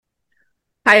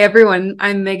Hi, everyone.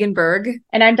 I'm Megan Berg,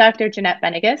 And I'm Dr. Jeanette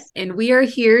Benegas. and we are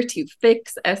here to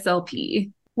fix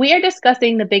SLP. We are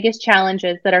discussing the biggest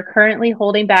challenges that are currently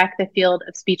holding back the field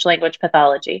of speech language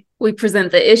pathology. We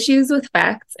present the issues with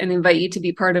facts and invite you to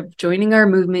be part of joining our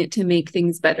movement to make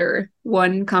things better,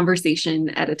 one conversation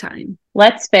at a time.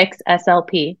 Let's fix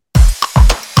SLP.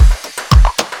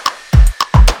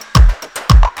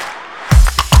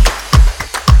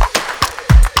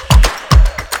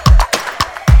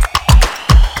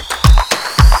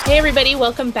 Hey, everybody,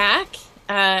 welcome back.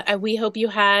 We hope you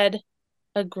had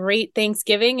a great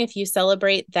Thanksgiving if you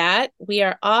celebrate that. We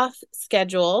are off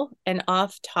schedule and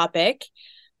off topic,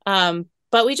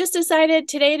 but we just decided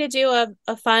today to do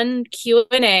a fun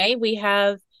Q&A. We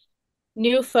have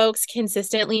new folks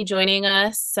consistently joining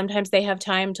us. Sometimes they have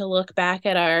time to look back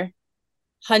at our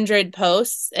 100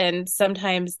 posts, and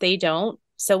sometimes they don't.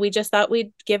 So we just thought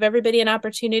we'd give everybody an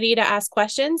opportunity to ask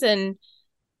questions, and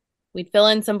we'd fill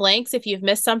in some blanks if you've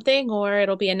missed something, or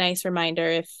it'll be a nice reminder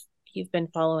if you've been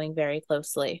following very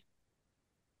closely.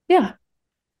 Yeah.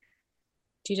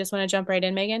 Do you just want to jump right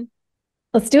in, Megan?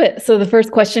 Let's do it. So the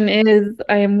first question is,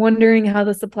 I am wondering how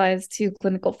this applies to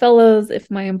clinical fellows. If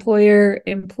my employer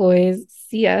employs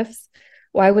CFs,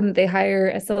 why wouldn't they hire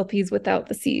SLPs without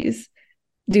the Cs?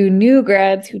 Do new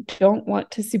grads who don't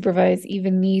want to supervise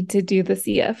even need to do the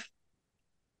CF?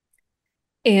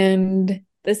 And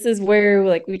this is where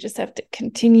we just have to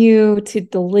continue to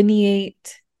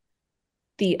delineate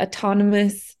the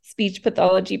autonomous speech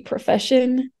pathology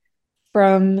profession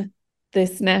from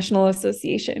this national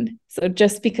association. So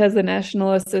just because the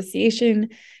National Association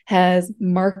has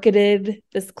marketed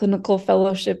this clinical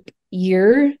fellowship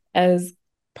year as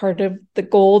part of the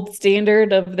gold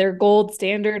standard of their gold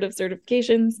standard of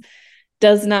certifications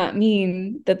does not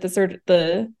mean that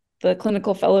the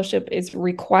clinical fellowship is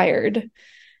required.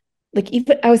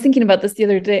 Even I was thinking about this the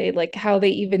other day, how they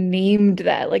even named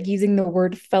that, using the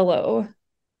word fellow,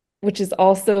 which is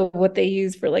also what they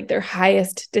use for their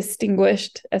highest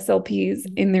distinguished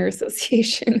SLPs in their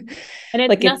association. And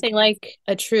it's It's nothing like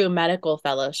a true medical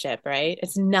fellowship, right?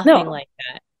 It's nothing no, like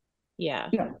that. Yeah.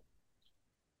 no.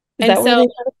 Is And that where so they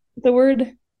got the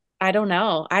word I don't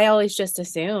know. I always just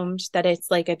assumed that it's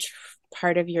like a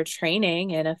part of your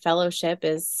training, and a fellowship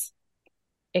is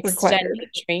extended required?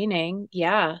 training.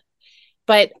 Yeah.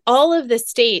 But all of the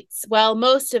states, well,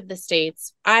 most of the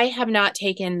states, I have not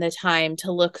taken the time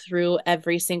to look through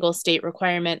every single state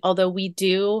requirement, although we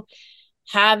do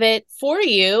have it for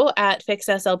you at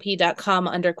fixslp.com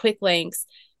under quick links.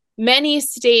 Many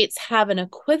states have an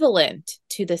equivalent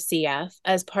to the CF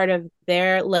as part of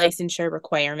their licensure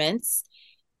requirements.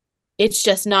 It's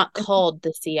just not called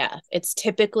the CF. It's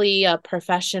typically a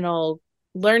professional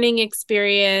learning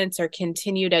experience or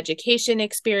continued education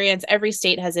experience. Every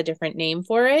state has a different name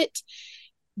for it.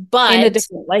 And a But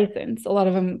different license. A lot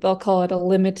of them, they'll call it a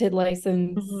limited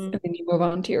license, mm-hmm, and then you move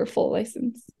on to your full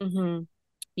license. mm-hmm,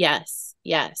 yes,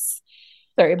 yes.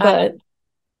 Sorry, Uh, but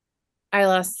I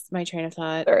lost my train of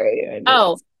thought. sorry, I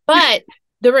Oh, just but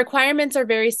the requirements are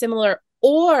very similar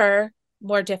or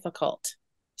more difficult.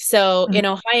 So in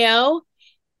Ohio,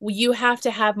 you have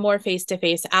to have more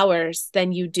face-to-face hours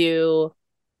than you do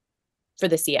for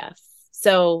the CF.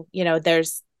 So,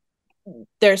 there's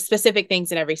specific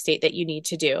things in every state that you need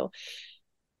to do.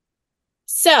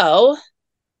 So,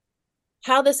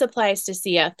 how this applies to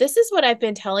CF. This is what I've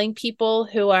been telling people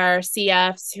who are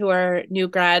CFs, who are new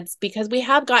grads, because we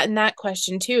have gotten that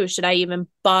question too. Should I even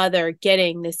bother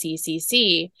getting the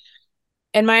CCC?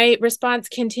 And my response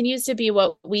continues to be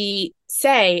what we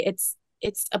say.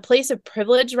 It's a place of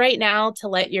privilege right now to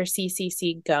let your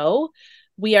CCC go.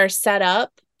 We are set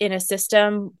up in a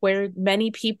system where many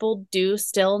people do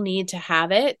still need to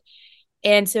have it.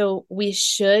 And so we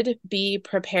should be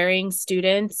preparing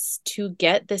students to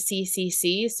get the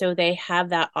CCC so they have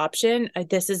that option.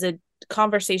 This is a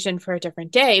conversation for a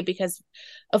different day because,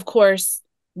 of course,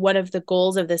 one of the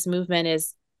goals of this movement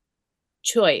is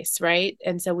choice, right?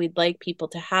 And so we'd like people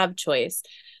to have choice.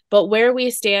 But where we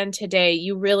stand today,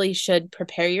 you really should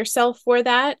prepare yourself for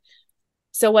that.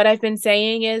 So what I've been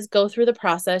saying is go through the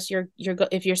process.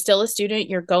 If you're still a student,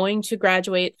 you're going to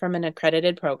graduate from an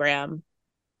accredited program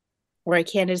or a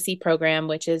candidacy program,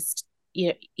 which is,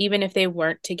 even if they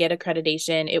weren't to get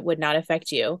accreditation, it would not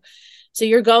affect you. So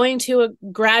you're going to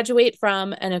graduate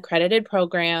from an accredited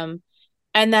program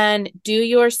and then do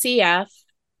your CF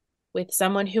with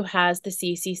someone who has the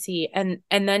CCC, and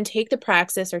then take the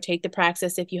praxis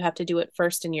if you have to do it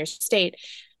first in your state.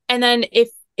 And then if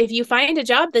you find a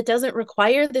job that doesn't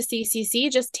require the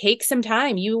CCC, just take some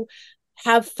time. You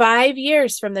have 5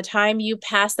 years from the time you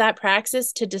pass that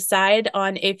praxis to decide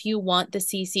on if you want the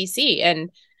CCC. And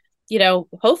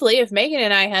hopefully if Megan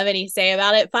and I have any say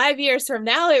about it, 5 years from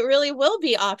now, it really will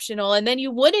be optional and then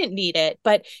you wouldn't need it.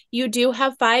 But you do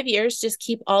have 5 years. Just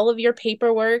keep all of your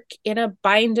paperwork in a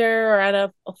binder or on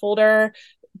a folder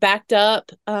backed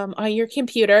up on your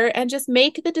computer and just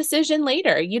make the decision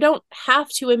later. You don't have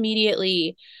to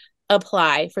immediately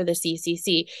apply for the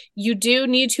CCC. You do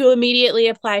need to immediately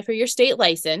apply for your state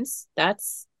license.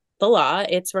 That's the law.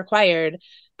 It's required.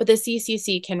 But the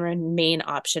CCC can remain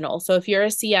optional. So if you're a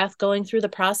CF going through the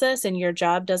process and your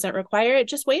job doesn't require it,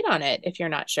 just wait on it if you're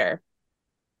not sure.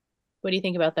 What do you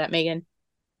think about that, Megan?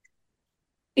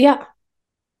 Yeah.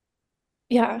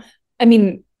 Yeah. I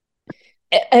mean,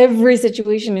 every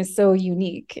situation is so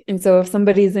unique. And so if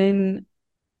somebody's in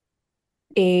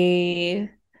a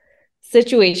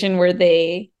situation where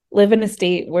they live in a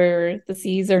state where the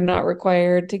Cs are not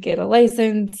required to get a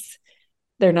license,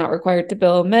 they're not required to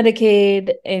bill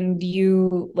Medicaid, and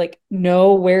you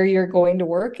know where you're going to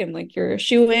work and you're a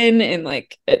shoo-in and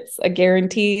it's a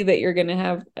guarantee that you're going to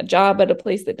have a job at a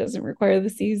place that doesn't require the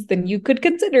Cs, then you could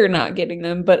consider not getting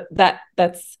them. But that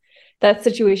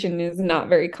situation is not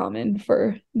very common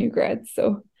for new grads.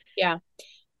 So yeah,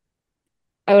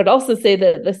 I would also say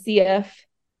that the CF,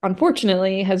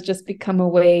 unfortunately, has just become a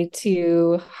way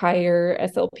to hire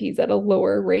SLPs at a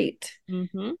lower rate.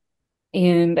 Mm-hmm.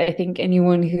 And I think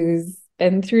anyone who's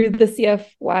been through the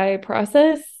CFY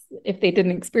process, if they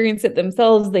didn't experience it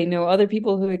themselves, they know other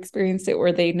people who experienced it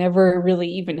where they never really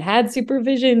even had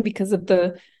supervision because of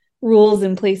the rules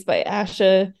in place by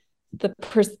ASHA.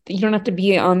 You don't have to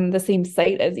be on the same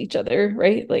site as each other,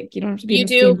 right? You don't have to be. You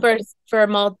do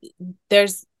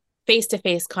there's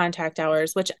face-to-face contact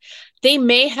hours, which they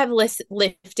may have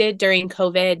lifted during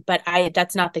COVID, but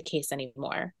that's not the case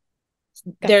anymore.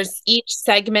 Gotcha. There's each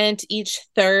segment, each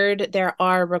third, there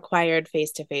are required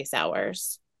face-to-face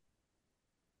hours.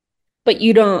 But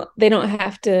they don't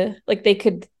have to, they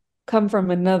could come from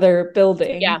another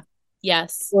building. Yeah.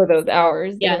 Yes. For those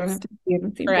hours. Yes. They don't have to be in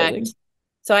the same Correct. building.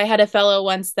 So I had a fellow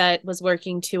once that was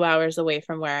working 2 hours away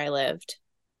from where I lived.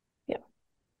 Yeah.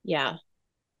 Yeah.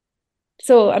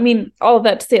 So, I mean, all of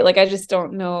that to say, I just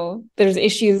don't know. There's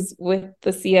issues with the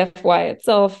CFY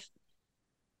itself.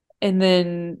 And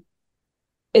then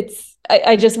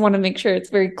I just want to make sure it's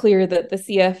very clear that the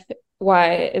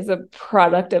CFY is a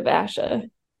product of ASHA.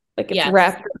 It's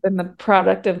wrapped up in the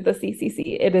product of the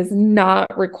CCC. It is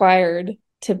not required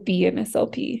to be an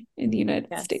SLP in the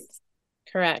United States.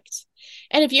 Correct.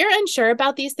 And if you're unsure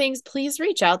about these things, please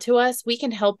reach out to us. We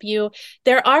can help you.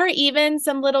 There are even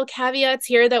some little caveats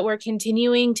here that we're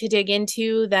continuing to dig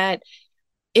into, that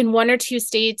in 1 or 2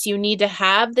 states, you need to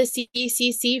have the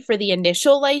CCC for the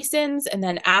initial license. And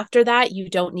then after that, you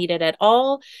don't need it at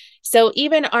all. So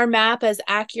even our map, as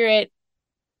accurate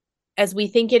as we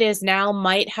think it is now,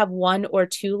 might have 1 or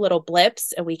 2 little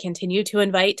blips. And we continue to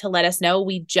invite to let us know.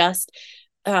 We just,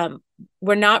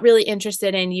 we're not really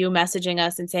interested in you messaging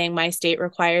us and saying my state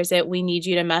requires it. We need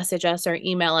you to message us or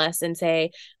email us and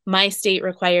say my state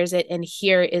requires it, and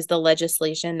here is the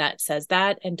legislation that says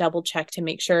that, and double check to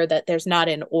make sure that there's not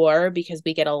an or, because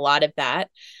we get a lot of that.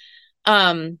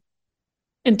 And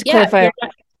to clarify,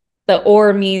 the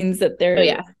or means that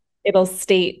it'll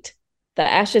state the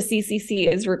ASHA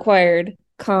CCC is required,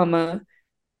 comma,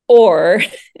 or,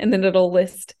 and then it'll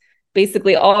list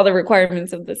basically all the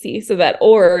requirements of the C. So that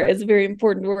or is a very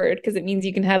important word, because it means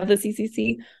you can have the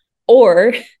CCC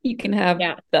or you can have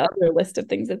the other list of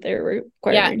things that they're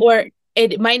requiring. Yeah, or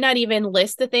it might not even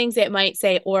list the things. It might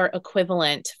say or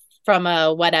equivalent from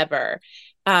a whatever.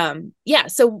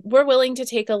 So we're willing to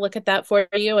take a look at that for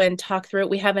you and talk through it.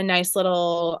 We have a nice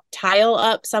little tile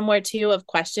up somewhere too of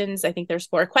questions. I think there's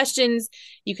 4 questions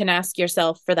you can ask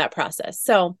yourself for that process.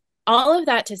 So all of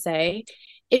that to say,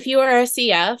 if you are a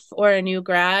CF or a new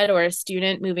grad or a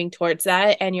student moving towards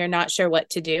that and you're not sure what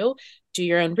to do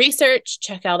your own research,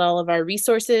 check out all of our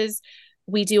resources.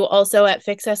 We do also at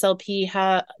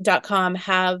fixslp.com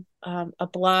have a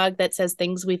blog that says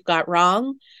things we've got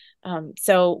wrong.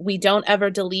 So we don't ever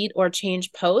delete or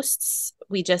change posts.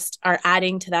 We just are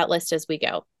adding to that list as we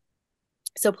go.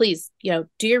 So please, do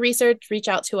your research, reach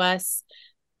out to us.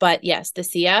 But yes, the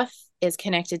CF is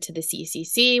connected to the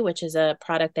CCC, which is a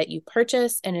product that you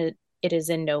purchase, and it is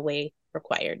in no way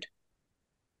required.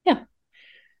 Yeah.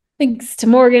 Thanks to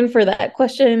Morgan for that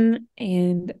question.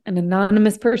 And an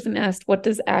anonymous person asked, what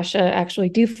does ASHA actually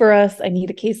do for us? I need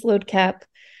a caseload cap.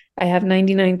 I have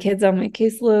 99 kids on my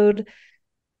caseload.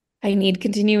 I need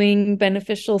continuing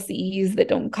beneficial CEs that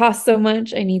don't cost so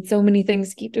much. I need so many things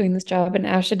to keep doing this job, and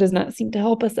ASHA does not seem to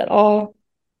help us at all.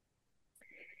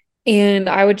 And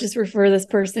I would just refer this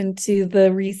person to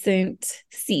the recent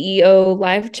CEO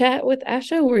live chat with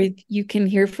ASHA, where you can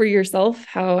hear for yourself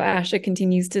how ASHA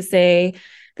continues to say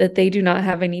that they do not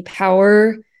have any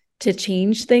power to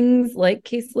change things like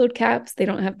caseload caps. They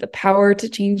don't have the power to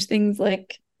change things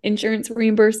like insurance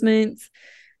reimbursements.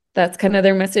 That's kind of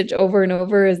their message over and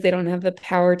over, is they don't have the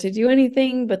power to do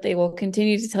anything, but they will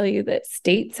continue to tell you that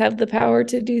states have the power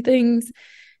to do things.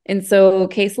 And so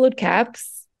caseload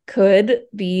caps could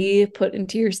be put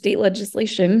into your state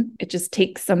legislation. It just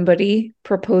takes somebody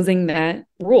proposing that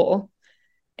rule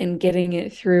and getting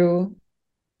it through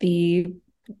the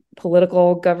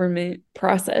political government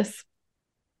process.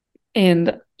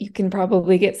 And you can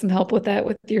probably get some help with that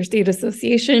with your state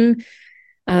association.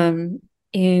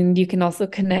 And you can also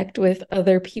connect with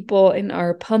other people in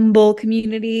our Pumble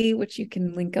community, which you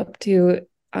can link up to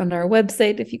on our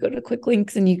website if you go to Quick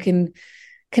Links, and you can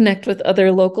connect with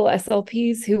other local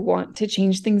SLPs who want to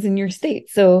change things in your state.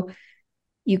 So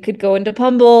you could go into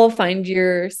Pumble, find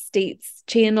your state's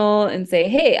channel and say,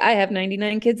 hey, I have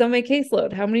 99 kids on my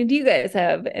caseload. How many do you guys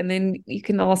have? And then you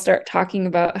can all start talking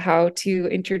about how to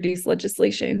introduce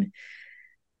legislation.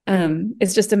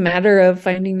 It's just a matter of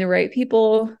finding the right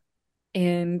people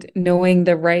and knowing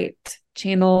the right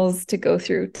channels to go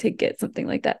through to get something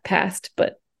like that passed.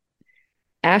 But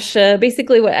ASHA,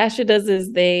 basically what ASHA does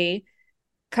is they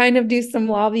kind of do some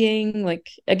lobbying. Like,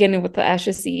 again, with the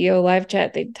ASHA CEO live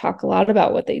chat, they talk a lot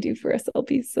about what they do for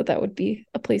SLPs. So that would be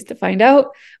a place to find out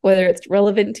whether it's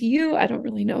relevant to you. I don't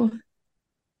really know.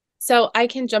 So I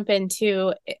can jump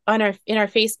into in our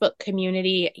Facebook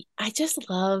community. I just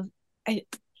love,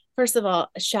 first of all,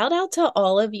 shout out to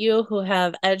all of you who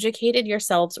have educated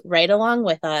yourselves right along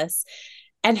with us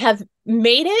and have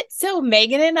made it so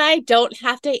Megan and I don't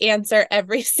have to answer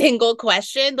every single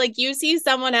question. Like, you see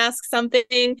someone ask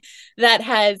something that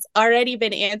has already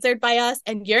been answered by us,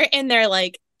 and you're in there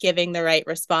like giving the right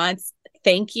response.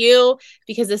 Thank you,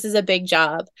 because this is a big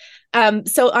job.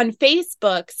 So on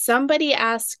Facebook, somebody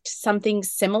asked something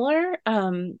similar.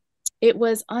 It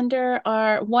was under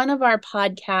one of our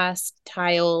podcast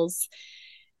tiles,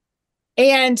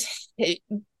 and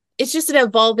it's just an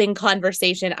evolving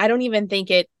conversation. I don't even think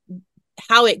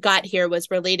how it got here was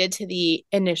related to the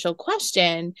initial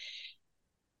question,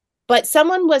 but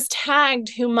someone was tagged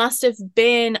who must have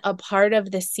been a part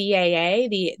of the CAA,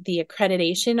 the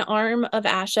accreditation arm of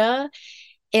ASHA.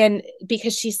 And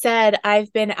because she said,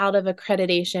 I've been out of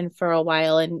accreditation for a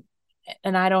while, and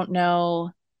I don't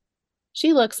know.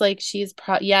 She looks like she's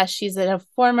she's a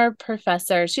former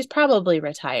professor. She's probably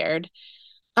retired.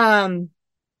 And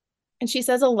she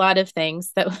says a lot of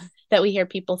things that we hear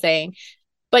people saying.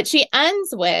 But she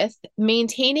ends with,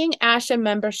 maintaining ASHA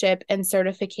membership and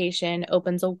certification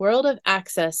opens a world of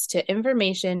access to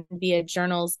information via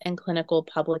journals and clinical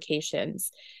publications.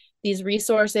 These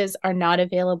resources are not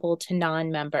available to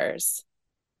non-members.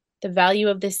 The value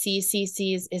of the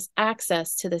CCCs is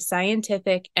access to the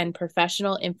scientific and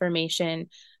professional information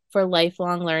for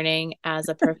lifelong learning as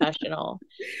a professional.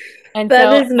 And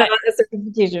that is not a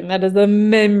certification. That is a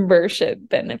membership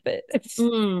benefit.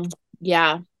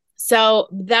 Yeah. So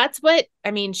that's what,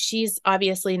 I mean, she's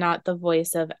obviously not the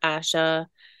voice of ASHA.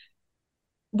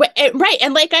 Right.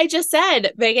 And like I just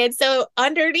said, Megan, so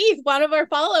underneath, one of our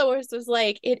followers was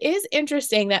like, it is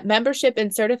interesting that membership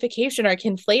and certification are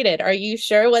conflated. Are you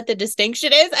sure what the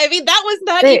distinction is? I mean, that was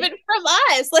not even from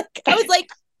us. Like, I was like,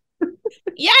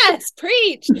 yes,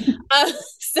 preach.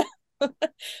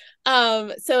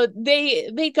 So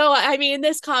they go, I mean,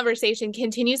 this conversation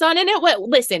continues on, and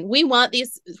listen, we want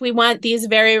these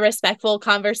very respectful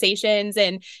conversations,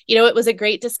 and, you know, it was a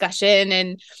great discussion,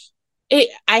 and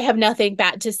I have nothing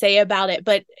bad to say about it,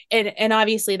 but, and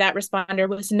obviously that responder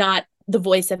was not the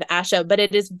voice of ASHA, but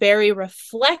it is very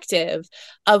reflective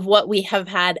of what we've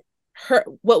heard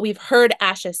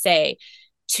ASHA say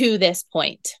to this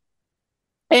point.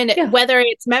 And whether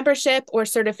it's membership or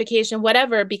certification,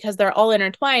 whatever, because they're all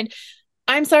intertwined,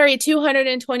 I'm sorry,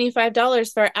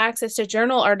 $225 for access to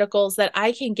journal articles that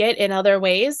I can get in other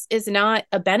ways is not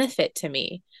a benefit to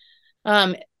me.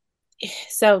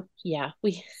 So yeah,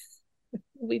 we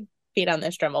beat on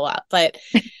this drum a lot, but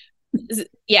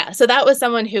yeah, so that was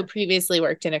someone who previously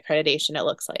worked in accreditation, it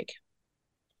looks like.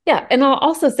 Yeah. And I'll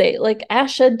also say, like,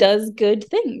 ASHA does good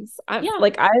things.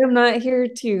 Like, I am not here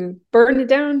to burn it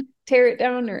down, tear it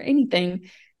down, or anything.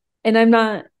 And I'm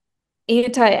not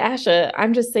anti-ASHA.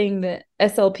 I'm just saying that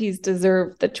SLPs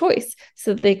deserve the choice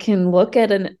so that they can look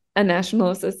at a national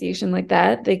association like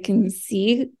that. They can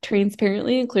see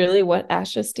transparently and clearly what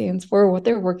ASHA stands for, what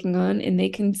they're working on, and they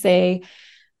can say,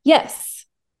 yes,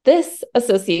 this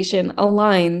association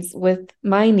aligns with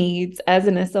my needs as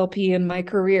an SLP in my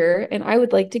career, and I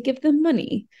would like to give them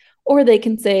money. Or they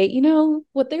can say, you know,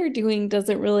 what they're doing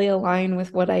doesn't really align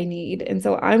with what I need. And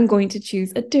so I'm going to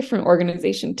choose a different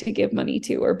organization to give money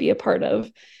to or be a part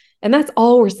of. And that's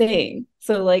all we're saying.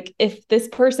 So, like, if this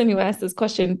person who asked this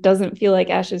question doesn't feel like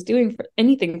ASHA is doing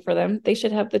anything for them, they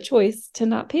should have the choice to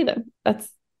not pay them. That's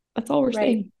all we're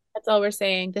saying. That's all we're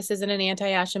saying. This isn't an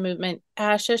anti-ASHA movement.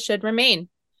 ASHA should remain.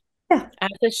 Yeah.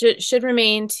 ASHA should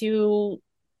remain to,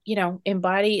 you know,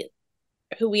 embody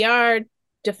who we are,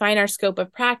 define our scope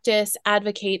of practice,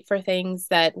 advocate for things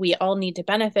that we all need to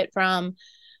benefit from.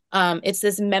 It's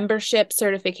this membership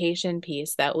certification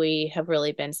piece that we have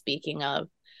really been speaking of.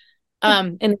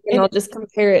 And I'll just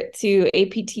compare it to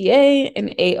APTA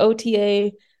and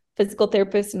AOTA. Physical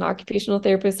therapists and occupational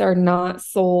therapists are not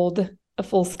sold a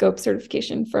full scope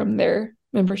certification from their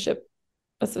membership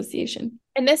association.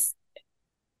 And this,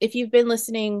 if you've been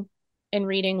listening and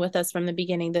reading with us from the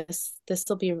beginning, this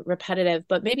will be repetitive,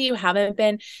 but maybe you haven't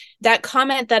been. That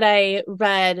comment that I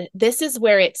read, this is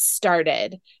where it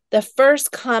started. The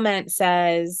first comment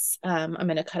says, I'm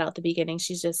going to cut out the beginning.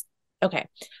 She's just, okay.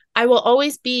 I will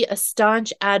always be a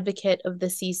staunch advocate of the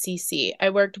CCC. I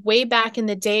worked way back in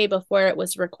the day before it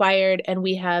was required, and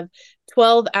we have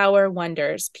 12-hour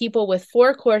wonders, people with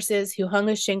 4 courses who hung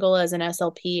a shingle as an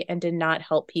SLP and did not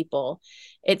help people.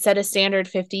 It set a standard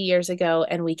 50 years ago,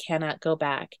 and we cannot go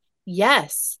back.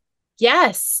 Yes.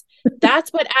 That's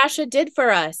what ASHA did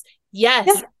for us. Yes,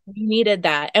 yeah. We needed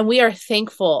that. And we are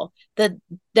thankful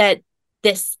that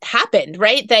this happened,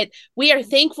 right? That we are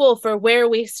thankful for where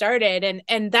we started.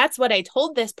 And that's what I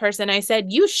told this person. I said,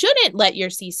 you shouldn't let your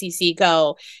CCC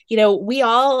go. You know, we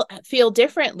all feel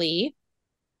differently,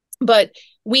 but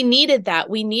we needed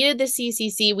that. We needed the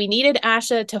CCC. We needed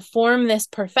ASHA to form this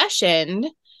profession.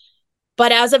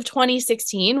 But as of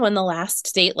 2016, when the last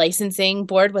state licensing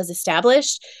board was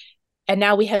established, and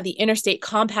now we have the interstate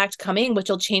compact coming, which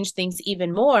will change things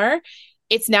even more,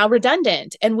 it's now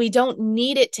redundant, and we don't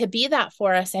need it to be that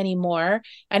for us anymore.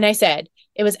 And I said,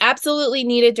 it was absolutely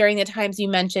needed during the times you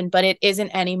mentioned, but it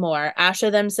isn't anymore.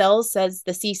 ASHA themselves says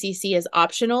the CCC is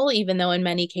optional, even though in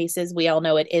many cases we all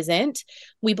know it isn't.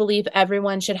 We believe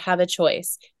everyone should have a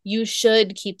choice. You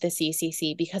should keep the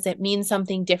CCC because it means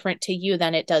something different to you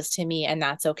than it does to me, and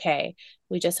that's okay.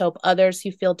 We just hope others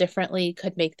who feel differently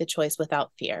could make the choice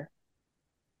without fear.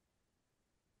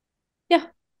 Yeah.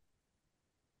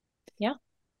 Yeah.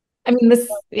 I mean,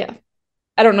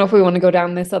 I don't know if we want to go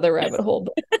down this other rabbit hole,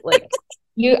 but like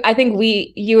I think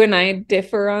you and I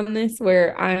differ on this,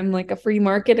 where I'm like a free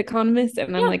market economist,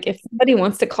 and I'm like, if somebody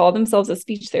wants to call themselves a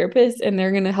speech therapist and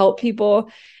they're going to help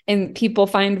people and people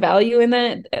find value in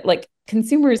that, like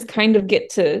consumers kind of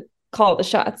get to call the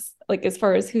shots, like as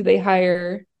far as who they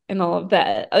hire and all of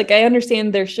that. Like, I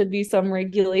understand there should be some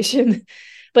regulation,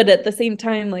 but at the same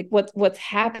time, like what's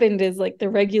happened is like the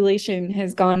regulation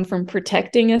has gone from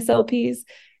protecting SLPs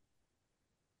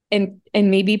and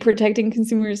maybe protecting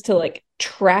consumers to like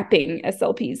trapping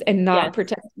SLPs and not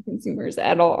protecting consumers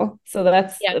at all. So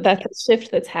that's a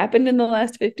shift that's happened in the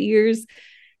last 50 years.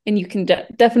 And you can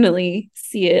definitely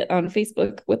see it on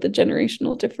Facebook with the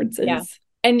generational differences. Yeah.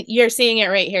 And you're seeing it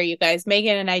right here, you guys.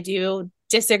 Megan and I do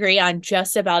disagree on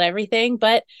just about everything,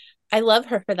 but I love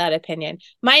her for that opinion.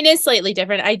 Mine is slightly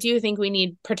different. I do think we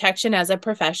need protection as a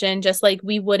profession, just like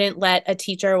we wouldn't let a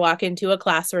teacher walk into a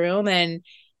classroom and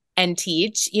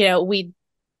teach. You know,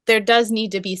 there does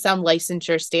need to be some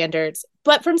licensure standards,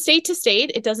 but from state to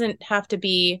state, it doesn't have to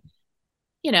be,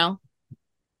 you know,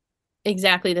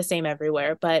 exactly the same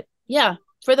everywhere. But yeah,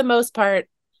 for the most part,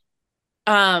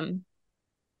 where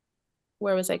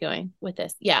was I going with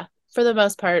this? Yeah, for the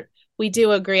most part, we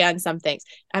do agree on some things.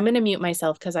 I'm going to mute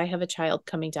myself because I have a child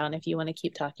coming down if you want to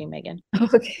keep talking, Megan.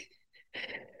 Okay.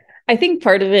 I think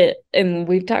part of it, and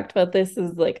we've talked about this,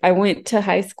 is like I went to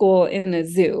high school in a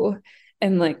zoo,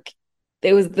 and like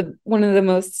it was one of the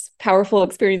most powerful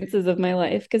experiences of my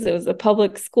life because it was a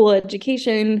public school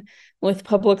education with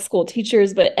public school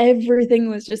teachers, but everything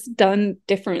was just done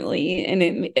differently.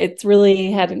 And it's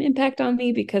really had an impact on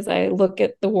me because I look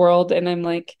at the world and I'm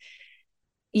like,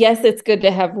 yes, it's good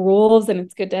to have rules and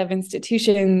it's good to have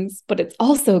institutions, but it's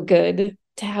also good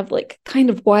to have like kind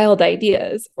of wild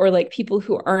ideas, or like people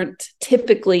who aren't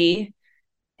typically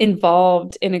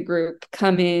involved in a group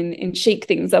come in and shake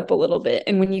things up a little bit.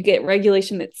 And when you get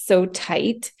regulation that's so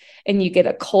tight and you get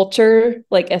a culture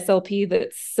like SLP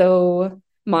that's so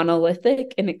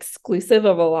monolithic and exclusive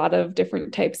of a lot of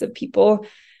different types of people,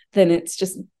 then it's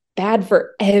just bad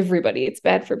for everybody. It's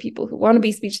bad for people who want to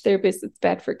be speech therapists. It's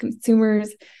bad for consumers.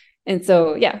 And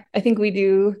so, yeah, I think we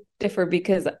do differ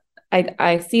because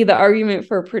I see the argument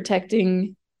for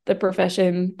protecting the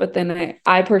profession, but then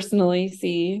I personally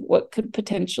see what could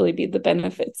potentially be the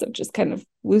benefits of just kind of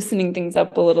loosening things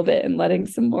up a little bit and letting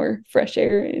some more fresh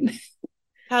air in.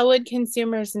 How would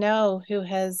consumers know who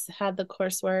has had the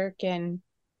coursework and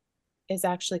is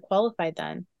actually qualified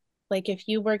then? Like if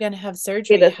you were going to have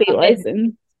surgery, Get a state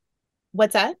license.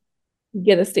 What's that?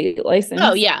 Get a state license.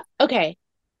 Oh, yeah. Okay.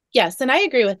 Yes, and I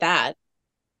agree with that.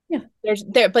 Yeah.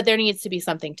 But there needs to be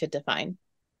something to define.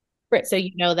 Right. So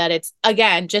you know that it's,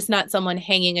 again, just not someone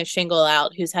hanging a shingle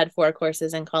out who's had 4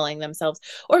 courses and calling themselves,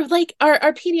 or like our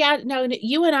pediatric. Now,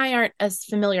 you and I aren't as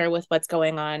familiar with what's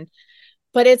going on,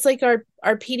 but it's like our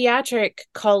pediatric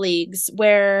colleagues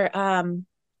where ABA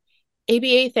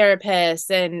therapists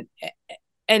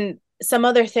and some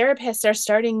other therapists are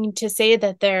starting to say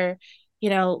that they're,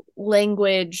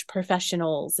 language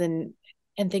professionals and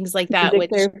things like that, which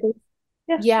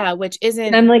which isn't.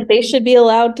 And I'm like, they should be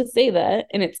allowed to say that,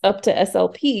 and it's up to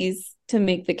SLPs to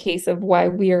make the case of why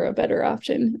we are a better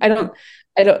option. I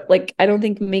don't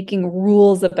think making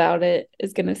rules about it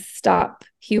is going to stop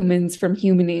humans from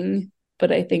humaning,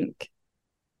 but I think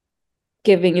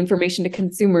giving information to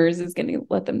consumers is going to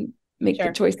let them make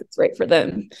the choice that's right for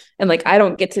them. And like, I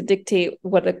don't get to dictate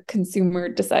what a consumer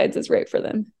decides is right for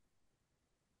them.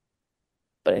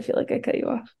 But I feel like I cut you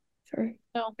off. Sorry.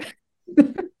 No.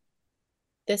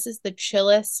 This is the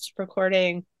chillest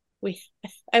recording.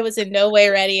 I was in no way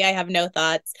ready. I have no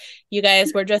thoughts. You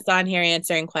guys were just on here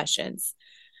answering questions.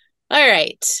 All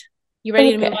right. You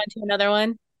ready to move on to another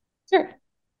one? Sure.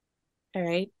 All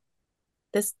right.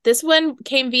 This one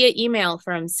came via email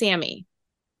from Sammy.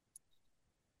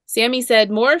 Sammy said,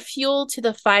 more fuel to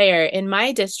the fire in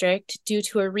my district due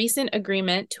to a recent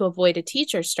agreement to avoid a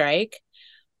teacher strike.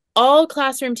 All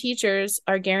classroom teachers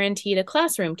are guaranteed a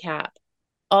classroom cap.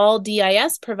 All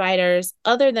DIS providers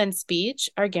other than speech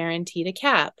are guaranteed a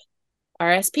cap.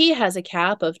 RSP has a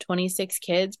cap of 26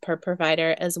 kids per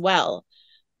provider as well.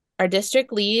 Our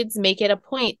district leads make it a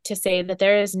point to say that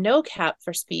there is no cap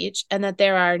for speech and that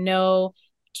there are no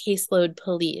caseload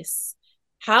police.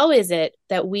 How is it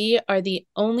that we are the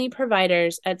only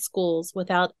providers at schools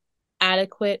without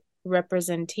adequate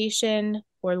representation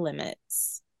or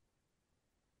limits?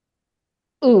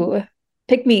 Ooh,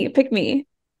 pick me.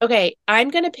 Okay, I'm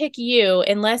going to pick you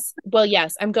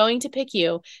yes, I'm going to pick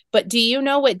you, but do you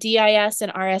know what DIS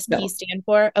and RSP stand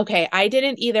for? Okay, I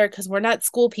didn't either because we're not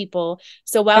school people.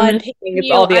 So while I'm picking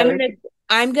you,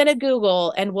 I'm going to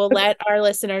Google and we'll let our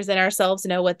listeners and ourselves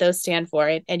know what those stand for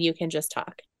and you can just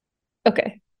talk.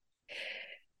 Okay.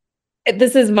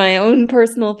 This is my own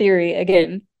personal theory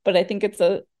again, but I think it's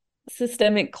a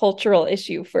systemic cultural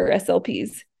issue for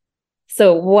SLPs.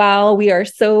 So while we are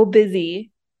so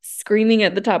busy screaming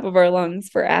at the top of our lungs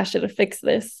for ASHA to fix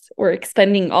this, we're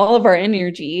expending all of our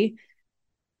energy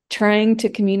trying to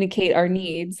communicate our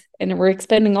needs, and we're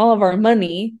expending all of our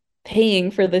money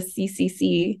paying for the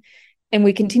CCC, and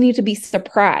we continue to be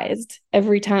surprised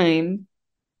every time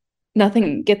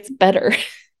nothing gets better.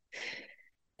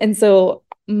 And so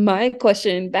my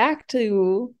question back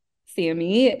to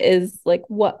Sammy is like,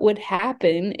 what would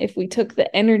happen if we took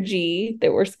the energy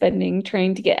that we're spending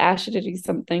trying to get ASHA to do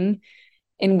something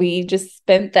and we just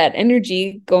spent that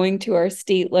energy going to our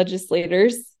state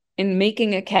legislators and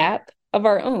making a cap of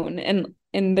our own?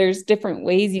 And there's different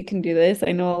ways you can do this.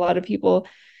 I know a lot of people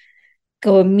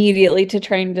go immediately to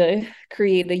trying to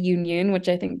create a union, which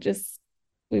I think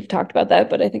we've talked about that,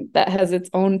 but I think that has its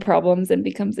own problems and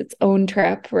becomes its own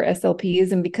trap for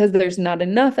SLPs. And because there's not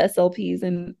enough SLPs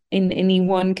in any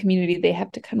one community, they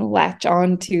have to kind of latch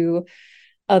on to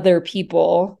other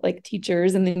people like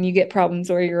teachers. And then you get problems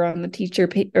where you're on the teacher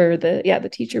pay or the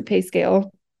teacher pay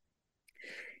scale.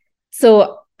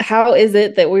 So how is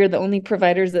it that we're the only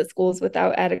providers at schools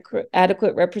without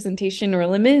adequate representation or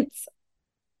limits?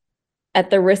 At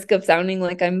the risk of sounding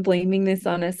like I'm blaming this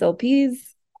on SLPs,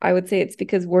 I would say it's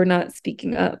because we're not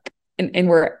speaking up and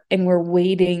we're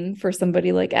waiting for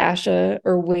somebody like ASHA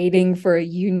or waiting for a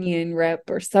union rep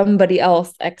or somebody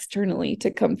else externally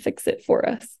to come fix it for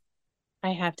us.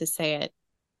 I have to say it.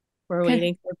 We're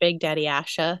waiting for Big Daddy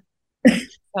ASHA to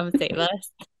come save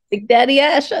us. Big Daddy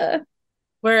ASHA.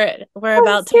 We're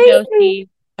about to go see.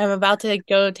 I'm about to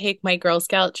go take my Girl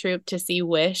Scout troop to see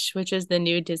Wish, which is the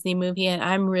new Disney movie, and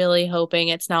I'm really hoping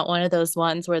it's not one of those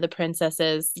ones where the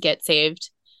princesses get saved.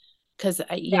 Because,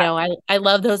 I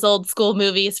love those old school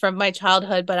movies from my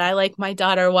childhood, but I like my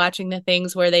daughter watching the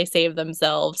things where they save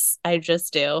themselves. I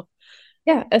just do.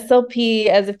 Yeah, SLP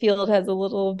as a field has a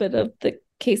little bit of the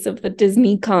case of the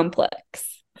Disney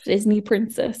complex, Disney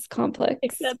princess complex.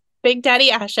 Except Big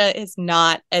Daddy ASHA is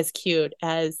not as cute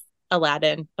as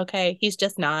Aladdin. Okay. He's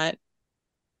just not.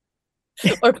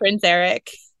 Or Prince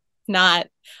Eric. Not.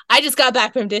 I just got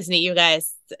back from Disney, you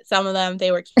guys. Some of them,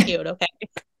 they were cute. Okay.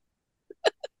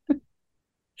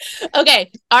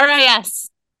 Okay. RIS.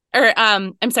 Or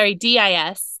I'm sorry,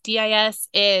 DIS. DIS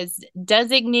is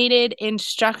Designated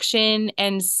Instruction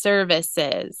and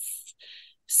Services.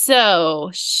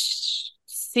 So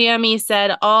Sammy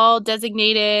said all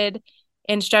designated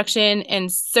instruction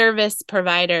and service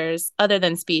providers other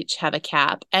than speech have a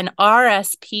cap. And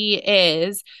RSP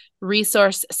is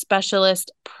Resource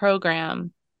Specialist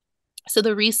Program. So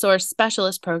the Resource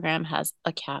Specialist Program has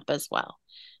a cap as well.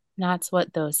 And that's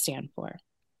what those stand for.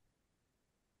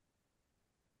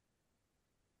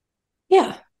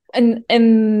 Yeah.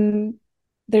 And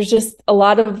there's just a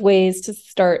lot of ways to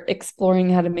start exploring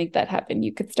how to make that happen.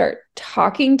 You could start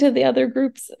talking to the other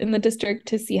groups in the district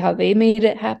to see how they made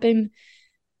it happen.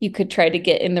 You could try to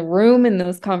get in the room in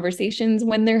those conversations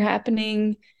when they're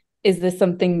happening. Is this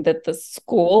something that the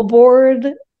school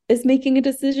board is making a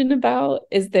decision about?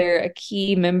 Is there a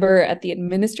key member at the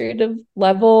administrative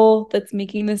level that's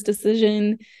making this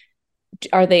decision?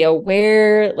 Are they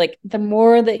aware? Like, the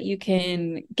more that you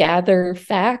can gather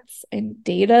facts and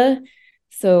data,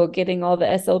 so getting all the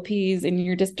SLPs in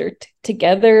your district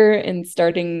together and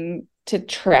starting to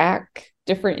track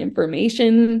different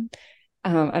information.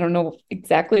 I don't know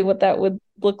exactly what that would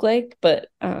look like, but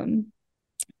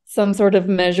some sort of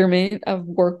measurement of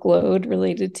workload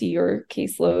related to your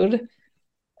caseload,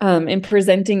 and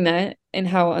presenting that and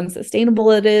how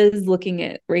unsustainable it is, looking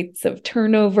at rates of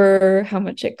turnover, how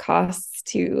much it costs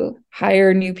to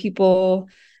hire new people,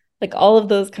 like all of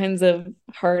those kinds of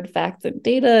hard facts and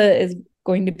data is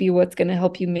going to be what's going to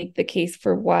help you make the case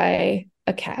for why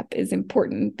a cap is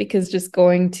important. Because just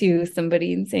going to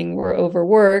somebody and saying we're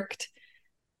overworked,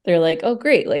 they're like, oh,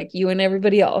 great, like you and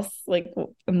everybody else, like,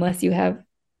 unless you have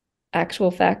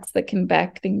actual facts that can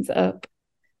back things up,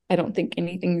 I don't think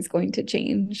anything's going to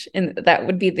change. And that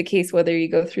would be the case whether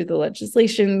you go through the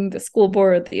legislation, the school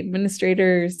board, the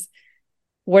administrators,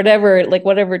 whatever, like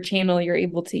whatever channel you're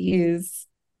able to use,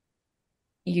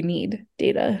 you need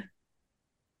data.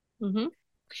 Mm-hmm.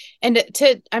 And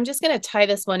I'm just going to tie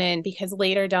this one in because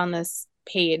later down this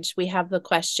page, we have the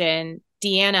question,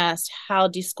 Deanne asked, how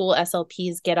do school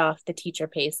SLPs get off the teacher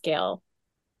pay scale?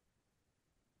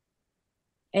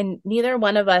 And neither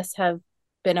one of us have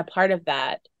been a part of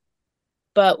that,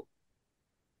 but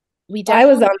we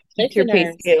definitely— I was on the teacher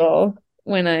pay scale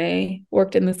when I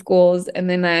worked in the schools. And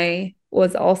then I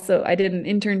did an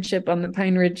internship on the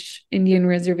Pine Ridge Indian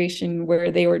Reservation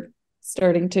where they were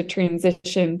starting to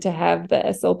transition to have the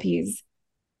SLPs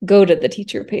go to the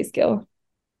teacher pay scale.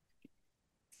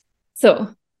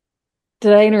 So,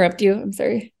 did I interrupt you? I'm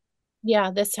sorry.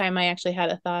 Yeah, this time I actually had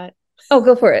a thought. Oh,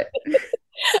 go for it.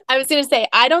 I was going to say,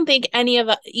 I don't think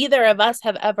either of us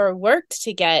have ever worked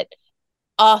to get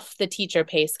off the teacher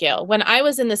pay scale. When I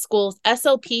was in the schools,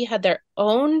 SLP had their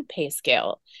own pay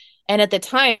scale. And at the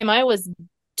time, I was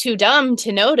too dumb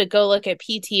to know to go look at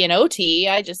PT and OT.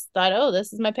 I just thought, oh,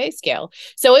 this is my pay scale.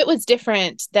 So it was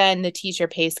different than the teacher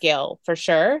pay scale for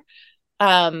sure.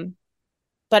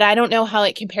 But I don't know how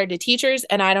it compared to teachers,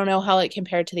 and I don't know how it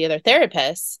compared to the other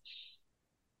therapists.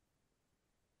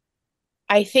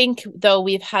 I think, though,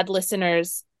 we've had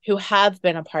listeners who have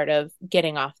been a part of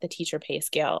getting off the teacher pay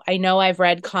scale. I know I've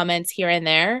read comments here and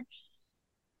there.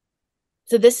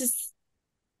 So this is,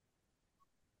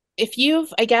 if you've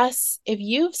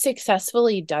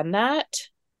successfully done that,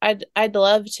 I'd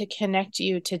love to connect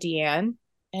you to Deanne,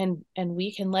 and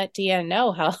we can let Deanne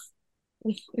know how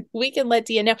we can let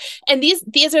Deanne know. And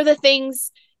these are the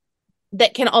things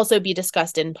that can also be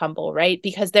discussed in PUMBL, right?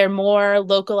 Because they're more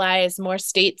localized, more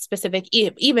state specific,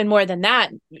 even more than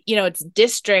that, it's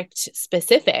district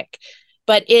specific.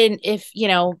 But if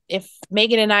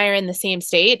Megan and I are in the same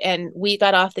state and we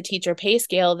got off the teacher pay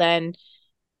scale, then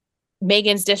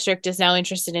Megan's district is now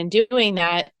interested in doing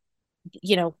that,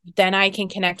 then I can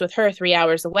connect with her 3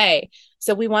 hours away.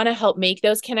 So we want to help make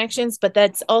those connections, but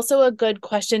that's also a good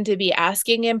question to be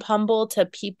asking in PUMBL to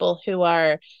people who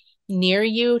are near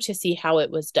you to see how it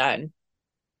was done.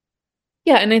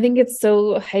 Yeah, and I think it's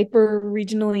so hyper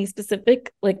regionally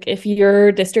specific. Like, if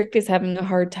your district is having a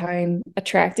hard time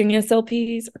attracting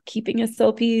SLPs or keeping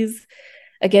SLPs,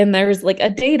 again, there's like a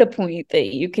data point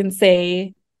that you can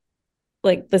say,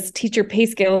 like, this teacher pay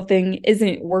scale thing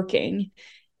isn't working.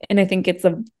 And I think it's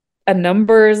a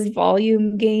numbers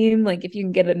volume game. Like, if you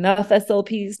can get enough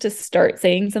SLPs to start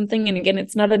saying something, and again,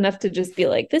 it's not enough to just be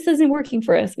like, this isn't working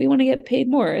for us, we want to get paid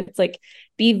more. It's like,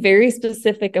 be very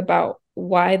specific about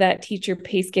why that teacher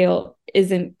pay scale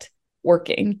isn't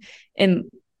working. And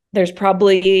there's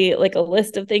probably like a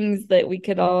list of things that we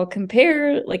could all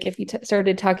compare. Like if you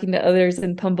started talking to others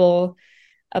in Pumbaa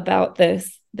about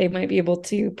this, they might be able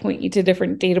to point you to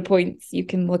different data points you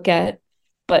can look at.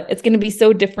 But it's going to be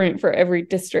so different for every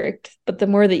district. But the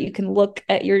more that you can look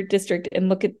at your district and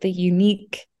look at the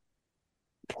unique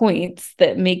points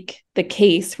that make the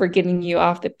case for getting you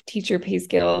off the teacher pay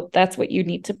scale, that's what you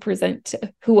need to present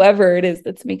to whoever it is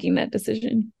that's making that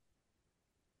decision.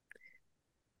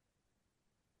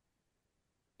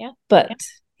 Yeah. But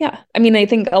yeah, I mean, I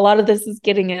think a lot of this is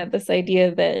getting at this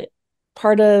idea that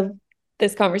part of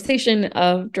this conversation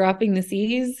of dropping the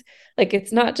C's, like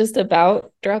it's not just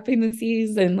about dropping the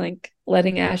C's and like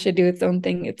letting ASHA do its own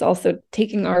thing. It's also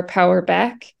taking our power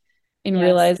back and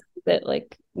realizing that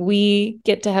like we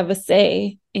get to have a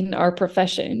say in our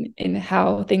profession, in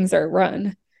how things are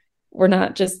run. We're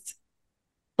not just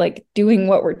like doing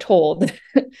what we're told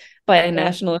by a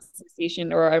national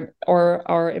association or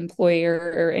our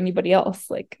employer or anybody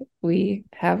else. Like we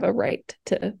have a right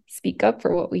to speak up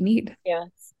for what we need. Yes.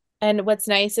 And what's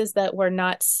nice is that we're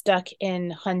not stuck in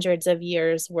hundreds of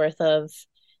years worth of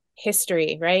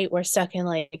history, right? We're stuck in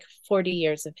like 40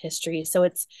 years of history. So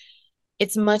it's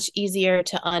much easier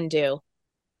to undo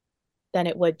than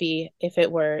it would be if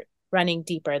it were running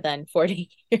deeper than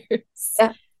 40 years.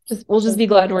 Yeah. We'll just be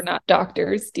glad we're not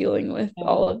doctors dealing with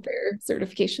all of their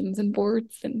certifications and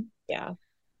boards. And yeah.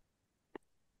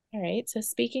 All right. So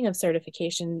speaking of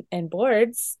certification and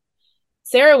boards,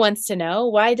 Sarah wants to know,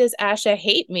 why does ASHA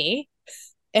hate me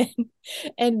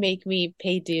and make me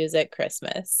pay dues at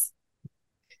Christmas?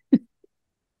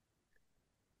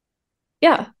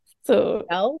 Yeah. So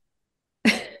well,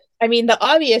 I mean, the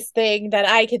obvious thing that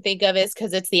I could think of is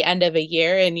because it's the end of a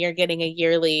year and you're getting a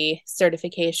yearly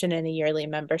certification and a yearly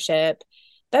membership.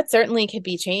 That certainly could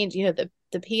be changed. You know,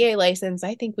 the PA license,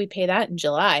 I think we pay that in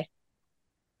July.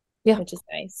 Yeah. Which is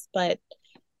nice. But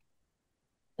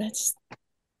that's,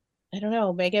 I don't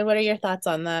know. Megan, what are your thoughts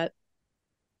on that?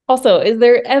 Also, is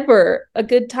there ever a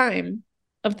good time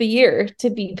of the year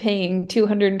to be paying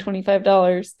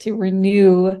 $225 to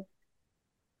renew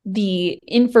the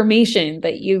information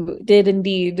that you did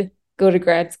indeed go to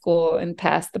grad school and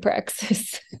pass the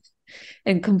praxis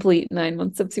and complete 9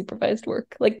 months of supervised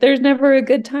work? Like there's never a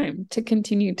good time to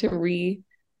continue to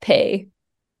repay.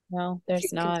 No,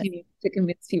 there's not. To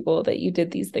convince people that you did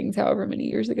these things however many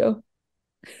years ago,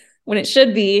 when it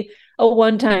should be a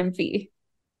one-time fee.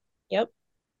 Yep.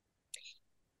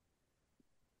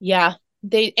 Yeah.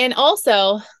 And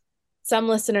also some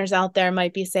listeners out there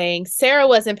might be saying Sarah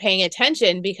wasn't paying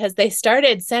attention because they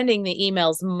started sending the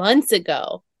emails months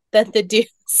ago that the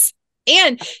dues.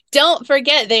 And don't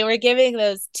forget, they were giving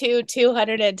those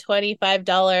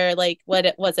 $225, like,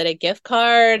 what was it, a gift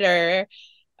card or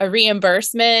a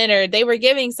reimbursement, or they were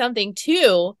giving something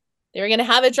too. They were going to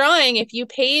have a drawing if you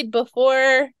paid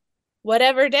before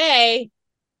whatever day.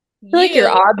 I feel like your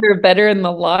odds are better in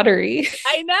the lottery.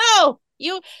 I know.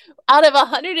 You, out of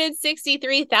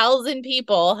 163,000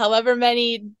 people, however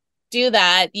many do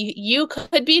that, you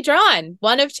could be drawn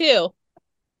one of two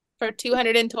for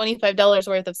 $225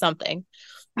 worth of something.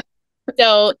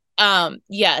 So,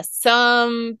 yes,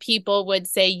 some people would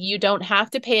say you don't have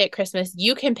to pay at Christmas.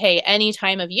 You can pay any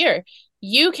time of year.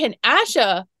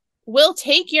 ASHA will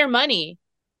take your money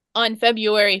on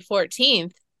February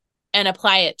 14th and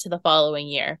apply it to the following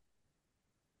year.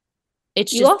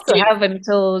 You also have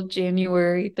until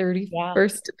January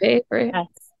 31st to pay, right?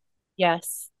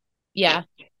 Yes. Yeah.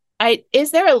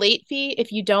 Is there a late fee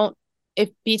if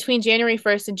between January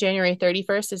 1st and January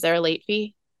 31st, is there a late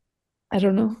fee? I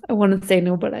don't know. I want to say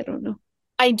no, but I don't know.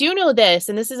 I do know this,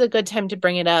 and this is a good time to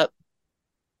bring it up.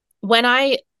 When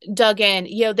I dug in,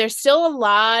 there's still a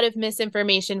lot of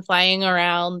misinformation flying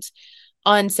around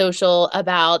on social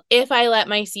about, if I let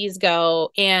my C's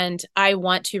go and I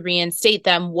want to reinstate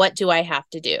them, what do I have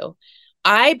to do?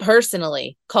 I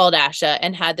personally called ASHA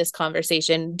and had this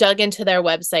conversation, dug into their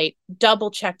website, double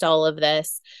checked all of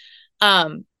this.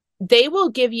 They will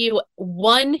give you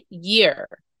 1 year.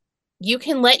 You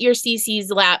can let your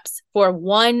CCs lapse for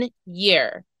 1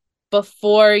 year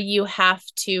before you have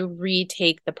to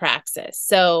retake the praxis.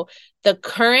 So the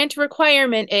current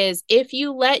requirement is, if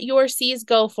you let your C's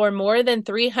go for more than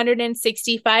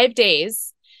 365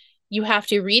 days, you have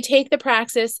to retake the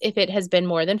praxis if it has been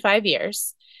more than 5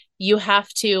 years. You have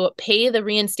to pay the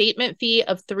reinstatement fee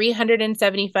of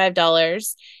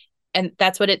 $375. And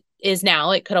that's what it is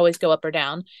now. It could always go up or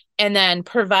down. And then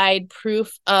provide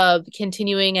proof of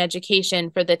continuing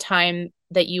education for the time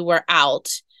that you were out,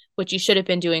 which you should have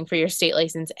been doing for your state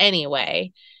license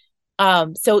anyway.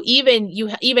 So you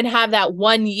even have that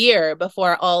 1 year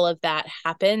before all of that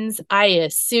happens. I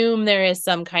assume there is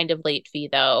some kind of late fee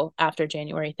though after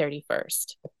January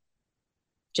 31st.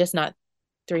 Just not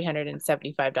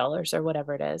 $375 or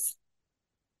whatever it is.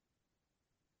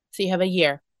 So you have a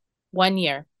year, 1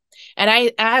 year.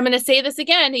 And I'm going to say this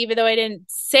again, even though I didn't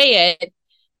say it.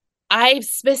 I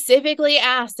specifically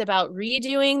asked about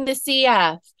redoing the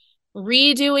CF,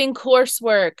 redoing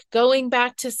coursework, going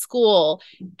back to school.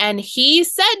 And he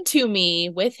said to me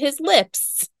with his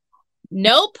lips,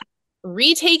 nope,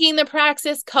 retaking the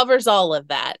praxis covers all of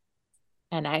that.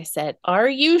 And I said, are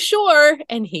you sure?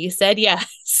 And he said,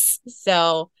 yes.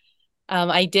 So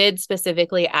I did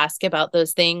specifically ask about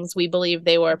those things. We believe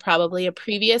they were probably a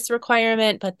previous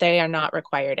requirement, but they are not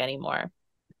required anymore.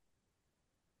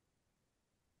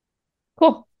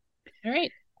 Cool. All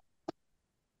right.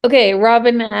 Okay,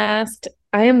 Robin asked,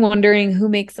 I am wondering who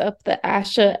makes up the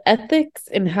ASHA ethics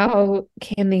and how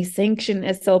can they sanction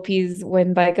SLPs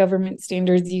when by government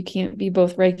standards you can't be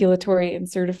both regulatory and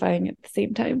certifying at the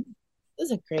same time?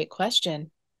 This is a great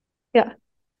question. Yeah.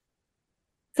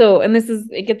 So, and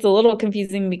it gets a little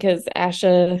confusing because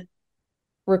ASHA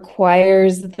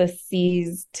requires the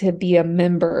Cs to be a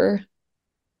member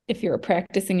if you're a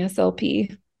practicing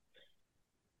SLP.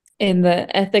 And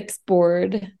the ethics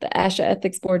board, the ASHA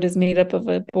ethics board, is made up of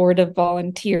a board of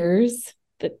volunteers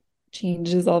that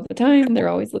changes all the time. They're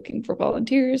always looking for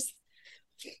volunteers.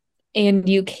 And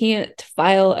you can't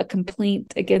file a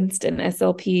complaint against an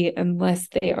SLP unless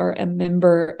they are a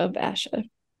member of ASHA.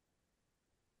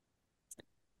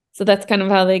 So that's kind of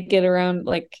how they get around,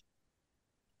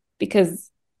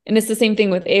 because, and it's the same thing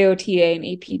with AOTA and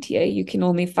APTA. You can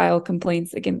only file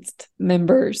complaints against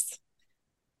members.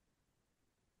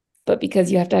 But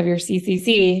because you have to have your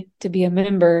CCC to be a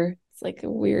member, it's like a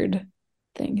weird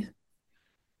thing.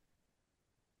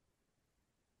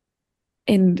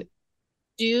 And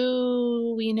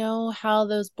do we know how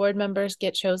those board members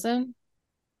get chosen?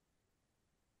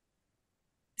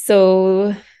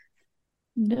 So,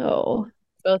 no.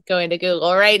 Both going to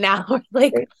Google right now.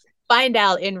 Find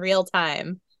out in real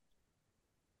time.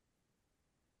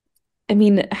 I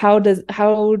mean, how does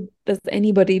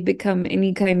anybody become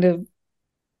any kind of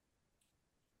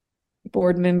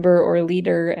board member or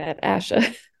leader at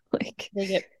ASHA?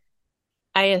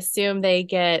 I assume they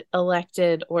get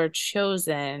elected or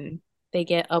chosen. They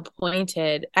get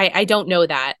appointed. I don't know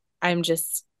that.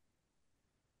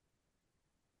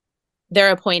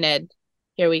 They're appointed.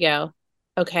 Here we go.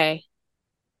 Okay.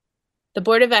 The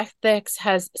Board of Ethics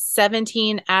has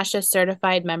 17 ASHA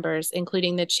certified members,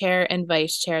 including the chair and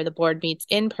vice chair. The board meets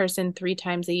in person 3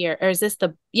 times a year. Or is this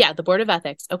the Board of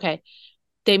Ethics. Okay.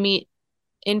 They meet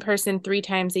in person 3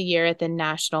 times a year at the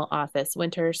national office,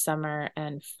 winter, summer,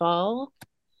 and fall.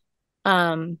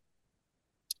 In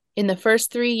the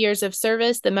first 3 years of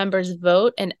service, the members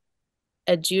vote and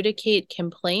adjudicate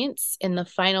complaints. In the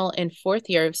final and 4th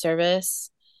year of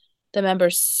service, the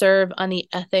members serve on the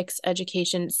Ethics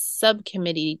Education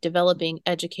Subcommittee, developing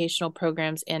educational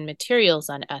programs and materials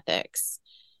on ethics.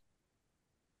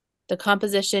 The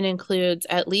composition includes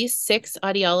at least 6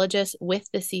 audiologists with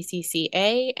the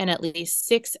CCCA and at least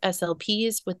 6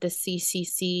 SLPs with the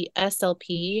CCC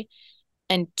SLP,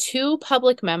 and 2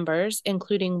 public members,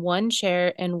 including 1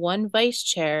 chair and 1 vice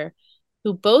chair,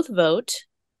 who both vote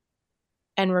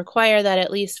and require that at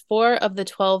least 4 of the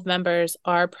 12 members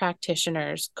are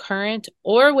practitioners, current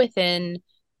or within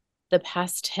the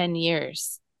past 10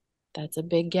 years. That's a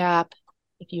big gap.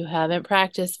 If you haven't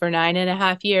practiced for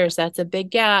 9.5 years, that's a big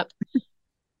gap.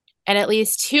 And at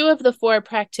least 2 of the 4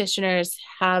 practitioners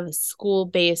have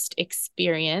school-based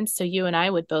experience. So you and I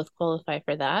would both qualify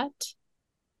for that.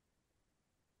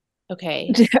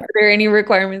 Okay. Are there any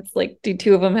requirements? Do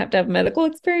 2 of them have to have medical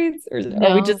experience, or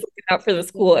are we just looking out for the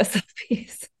school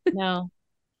SLPs? No.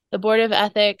 The Board of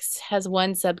Ethics has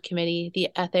 1 subcommittee, the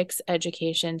Ethics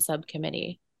Education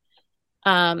Subcommittee.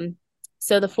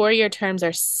 So the 4-year terms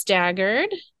are staggered.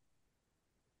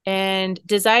 And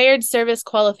desired service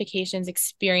qualifications,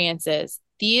 experiences.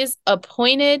 Those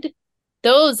appointed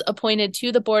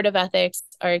to the Board of Ethics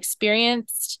are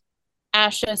experienced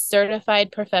ASHA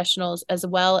certified professionals as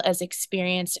well as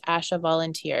experienced ASHA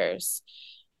volunteers.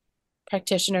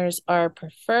 Practitioners are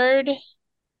preferred.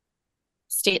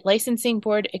 State licensing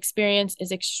board experience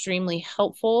is extremely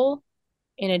helpful.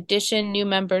 In addition, new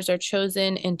members are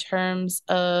chosen in terms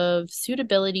of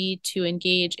suitability to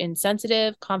engage in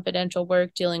sensitive, confidential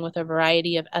work dealing with a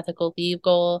variety of ethical,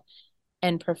 legal,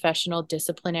 and professional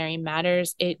disciplinary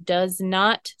matters. It does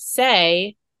not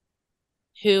say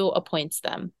who appoints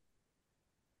them.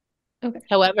 Okay.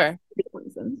 However,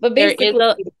 but basically,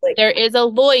 there is a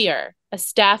lawyer A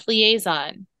staff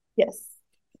liaison, Yes.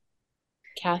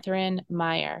 Catherine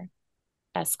Meyer,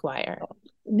 Esquire.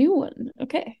 New one.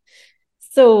 Okay.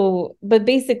 So, but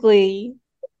basically,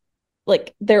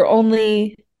 like they're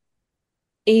only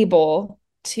able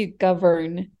to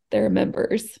govern their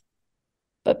members,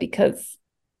 but because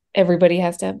everybody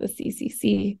has to have the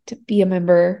CCC to be a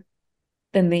member,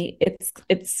 then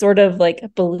it's sort of like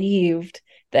believed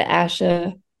that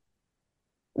ASHA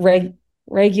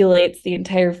regulates the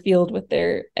entire field with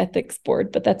their ethics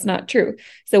board, but that's not true.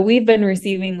 So we've been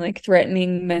receiving like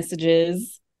threatening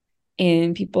messages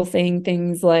and people saying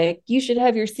things like, you should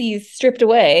have your C's stripped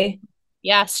away.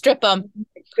 Yeah, strip them.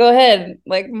 Go ahead.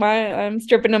 Like I'm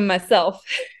stripping them myself.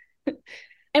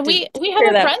 And we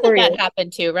have a friend that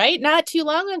happened to, right? Not too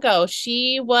long ago.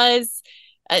 She was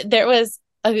there was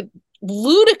a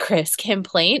ludicrous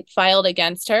complaint filed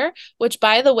against her, which,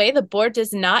 by the way, the board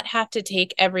does not have to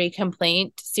take every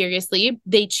complaint seriously.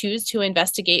 They choose to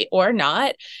investigate or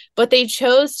not, but they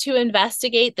chose to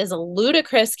investigate this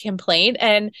ludicrous complaint.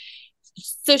 And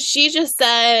so she just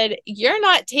said, "You're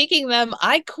not taking them.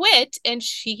 I quit." And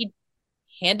she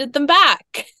handed them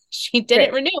back. She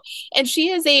didn't renew. And she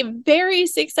is a very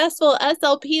successful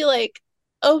SLP, like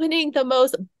opening the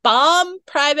most bomb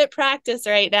private practice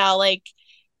right now. Like,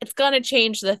 it's going to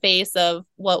change the face of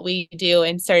what we do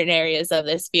in certain areas of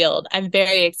this field. I'm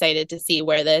very excited to see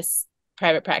where this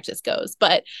private practice goes.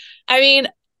 But I mean,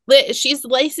 she's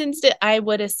licensed, I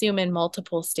would assume, in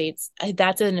multiple states.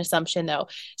 That's an assumption, though.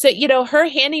 So, her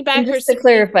handing back her... Just to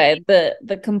clarify,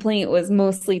 the complaint was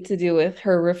mostly to do with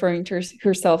her referring to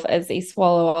herself as a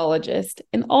swallowologist.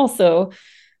 And also,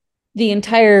 the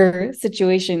entire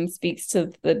situation speaks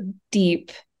to the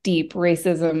deep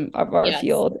racism of our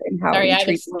field and how we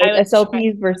treat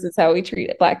SLPs versus how we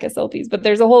treat Black SLPs. But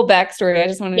there's a whole backstory. I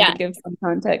just wanted to give some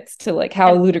context to like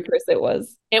how ludicrous it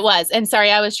was. It was. And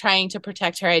sorry, I was trying to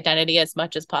protect her identity as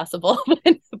much as possible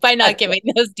by not giving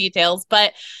those details.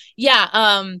 But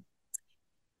yeah,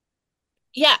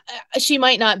 she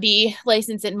might not be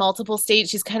licensed in multiple states.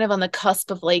 She's kind of on the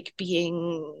cusp of like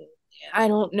being, I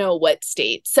don't know what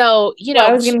state. So,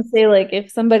 I was going to say, like, if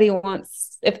somebody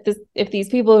wants, if these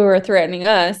people who are threatening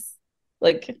us,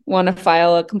 like, want to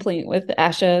file a complaint with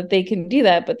ASHA, they can do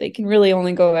that, but they can really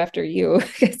only go after you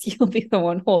because you'll be the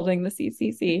one holding the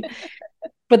CCC.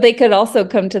 But they could also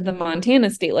come to the Montana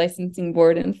State Licensing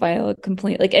Board and file a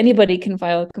complaint. Like, anybody can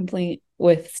file a complaint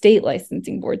with state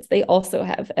licensing boards. They also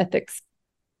have ethics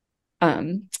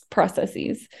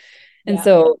processes. And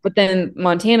so, but then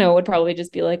Montana would probably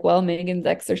just be like, well, Megan's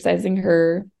exercising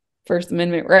her First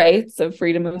Amendment rights of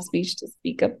freedom of speech to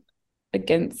speak up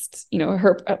against,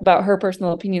 her about her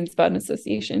personal opinions about an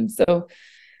association. So,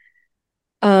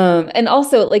 and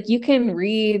also, like, you can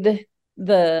read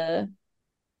the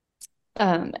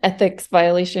ethics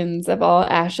violations of all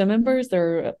ASHA members.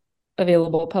 They're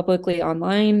available publicly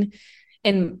online,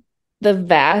 and the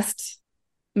vast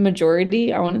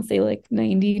majority, I want to say like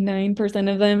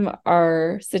 99% of them,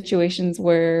 are situations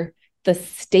where the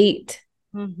state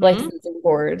licensing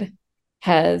board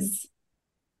has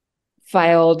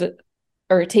filed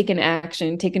or taken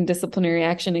disciplinary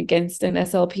action against an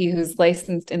SLP who's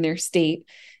licensed in their state.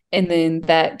 And then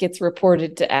that gets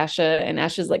reported to ASHA, and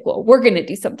ASHA's like, well, we're going to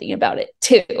do something about it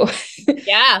too.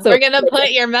 Yeah, so we're going to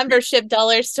put your membership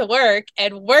dollars to work,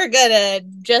 and we're going to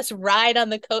just ride on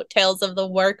the coattails of the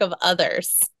work of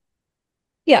others.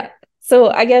 Yeah. So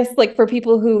I guess, like, for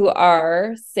people who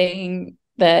are saying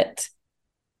that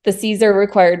the C's are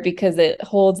required because it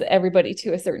holds everybody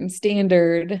to a certain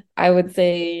standard, I would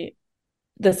say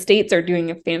the states are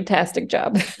doing a fantastic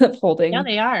job of holding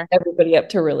everybody up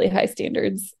to really high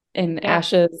standards. And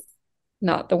ASHA's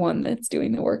not the one that's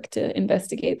doing the work to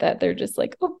investigate that. They're just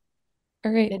like, oh,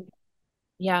 all right.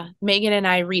 Yeah. Megan and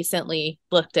I recently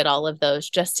looked at all of those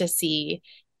just to see.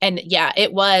 And yeah,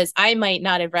 it was, I might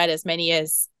not have read as many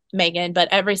as Megan, but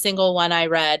every single one I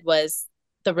read was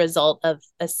the result of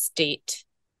a state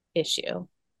issue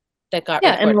that got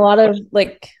reported. And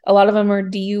a lot of them are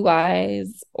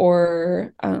DUIs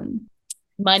or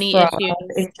money fraud, issues,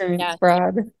 insurance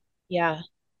fraud. Yeah.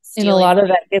 And a lot of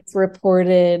that gets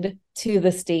reported to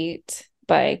the state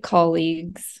by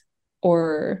colleagues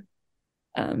or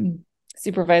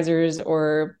supervisors,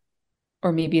 or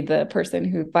maybe the person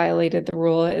who violated the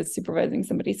rule is supervising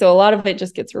somebody. So a lot of it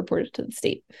just gets reported to the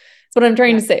state. So what I'm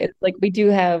trying to say is, like, we do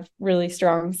have really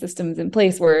strong systems in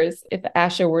place, whereas if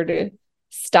ASHA were to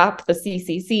stop the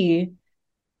CCC,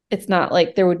 it's not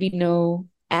like there would be no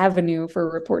avenue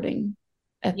for reporting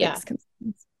ethics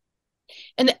concerns.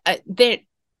 And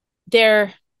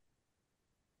they're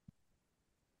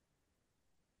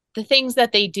the things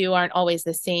that they do aren't always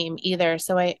the same either.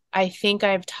 So I think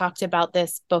I've talked about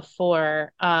this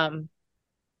before.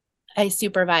 I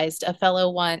supervised a fellow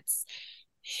once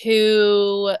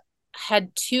who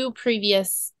had two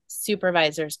previous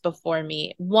supervisors before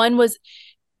me. One was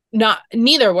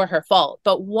neither were her fault,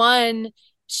 but one,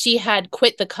 she had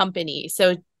quit the company.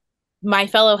 So my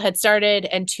fellow had started,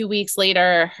 and 2 weeks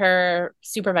later, her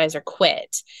supervisor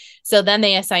quit. So then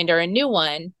they assigned her a new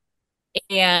one,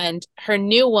 and her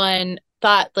new one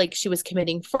thought like she was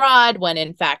committing fraud when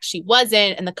in fact she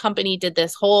wasn't. And the company did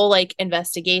this whole like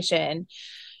investigation.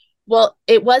 Well,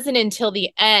 it wasn't until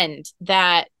the end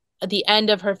that at the end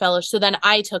of her fellowship, so then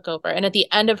I took over, and at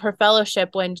the end of her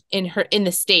fellowship, when in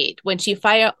the state, when she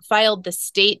filed the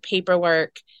state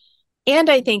paperwork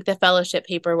and I think the fellowship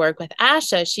paperwork with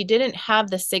ASHA, she didn't have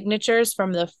the signatures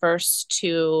from the first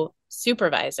two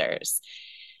supervisors.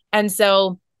 And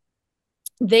so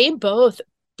they both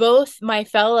my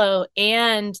fellow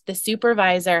and the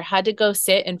supervisor had to go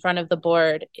sit in front of the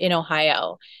board in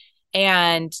Ohio,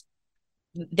 and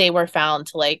they were found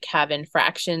to like have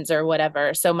infractions or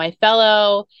whatever. So my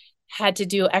fellow had to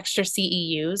do extra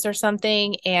CEUs or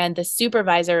something, and the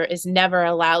supervisor is never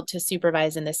allowed to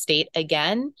supervise in the state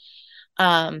again.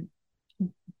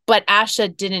 But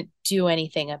ASHA didn't do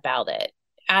anything about it.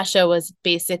 ASHA was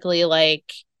basically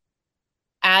like,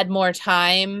 add more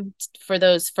time for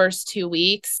those first 2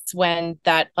 weeks when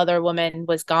that other woman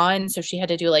was gone. So she had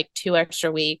to do like 2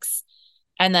 extra weeks.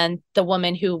 And then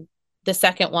the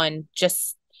second one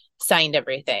just signed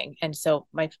everything. And so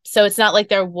it's not like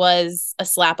there was a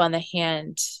slap on the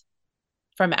hand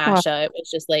from ASHA. Wow. It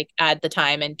was just like, add the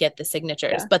time and get the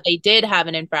signatures. Yeah. But they did have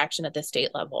an infraction at the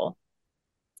state level.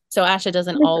 So ASHA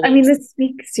doesn't always. I mean, this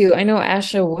speaks to, I know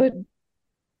ASHA would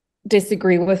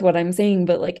disagree with what I'm saying,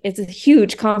 but like, it's a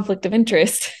huge conflict of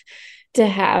interest to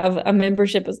have a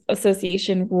membership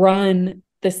association run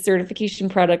this certification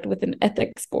product with an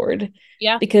ethics board.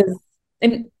 Yeah. Because,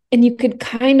 and you could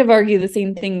kind of argue the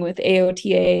same thing with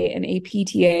AOTA and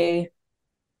APTA.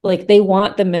 Like, they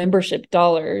want the membership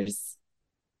dollars.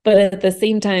 But at the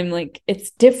same time, like, it's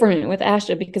different with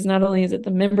ASHA because not only is it the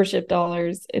membership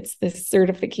dollars, it's this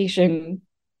certification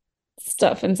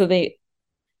stuff. And so they,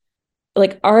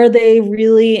 like, are they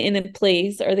really in a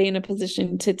place, are they in a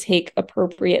position to take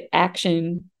appropriate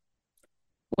action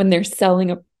when they're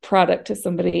selling a product to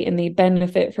somebody and they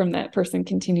benefit from that person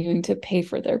continuing to pay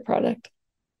for their product?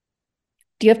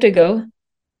 Do you have to go?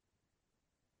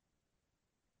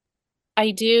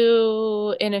 I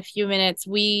do in a few minutes.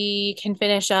 We can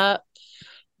finish up.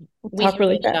 We'll talk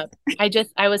really fast.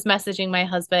 I was messaging my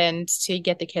husband to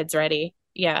get the kids ready.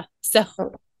 Yeah. So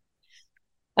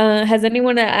has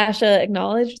anyone at ASHA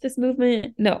acknowledged this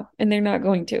movement? No, and they're not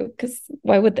going to, because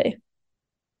why would they?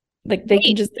 Like, they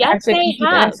can just yes, they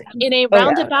have in a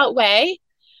roundabout way.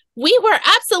 We were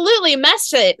absolutely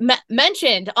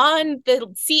mentioned on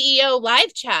the CEO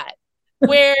live chat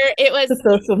where it was the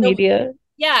social media.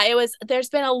 Yeah, it was. There's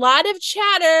been a lot of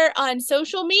chatter on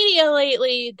social media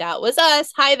lately. That was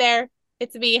us. Hi there.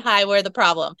 It's me. Hi, we're the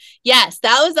problem. Yes,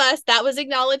 that was us. That was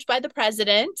acknowledged by the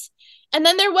president. And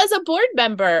then there was a board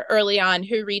member early on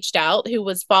who reached out, who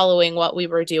was following what we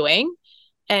were doing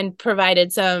and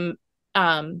provided some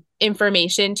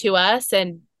information to us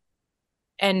and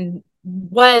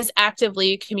was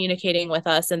actively communicating with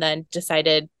us, and then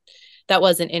decided that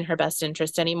wasn't in her best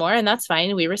interest anymore. And that's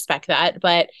fine. We respect that.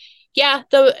 But yeah,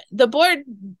 the board,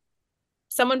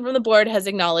 someone from the board has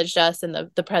acknowledged us, and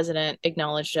the president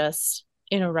acknowledged us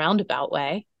in a roundabout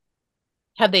way.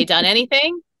 Have they done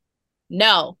anything?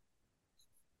 No.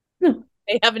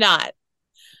 They have not.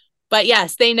 But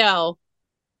yes, they know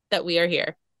that we are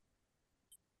here.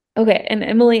 Okay, and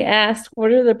Emily asked,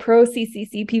 what are the pro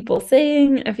CCC people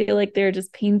saying? I feel like they're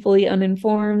just painfully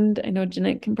uninformed. I know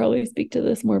Jeanette can probably speak to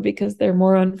this more because they're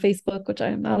more on Facebook, which I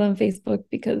am not on Facebook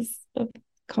because of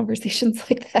conversations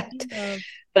like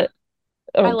that. But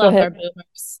I love our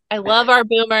boomers. I love our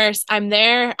boomers. I'm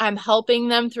there. I'm helping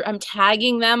them through. I'm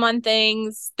tagging them on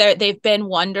things. They've been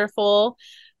wonderful.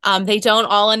 They don't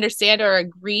all understand or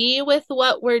agree with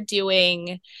what we're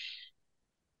doing.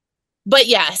 But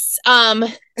yes. I mean,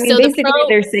 so basically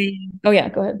they're saying, oh yeah,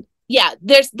 go ahead. Yeah,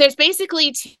 there's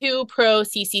basically two pro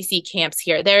CCC camps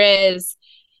here. There is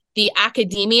the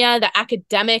academia, the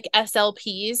academic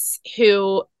SLPs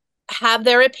who have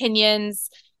their opinions,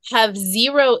 have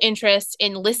zero interest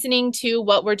in listening to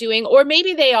what we're doing, or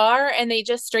maybe they are and they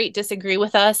just straight disagree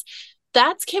with us.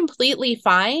 That's completely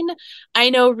fine. I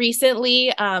know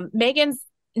recently Megan's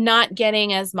not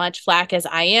getting as much flack as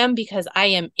I am because I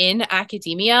am in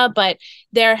academia, but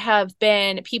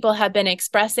people have been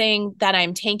expressing that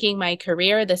I'm tanking my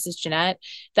career. This is Jeanette,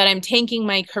 that I'm tanking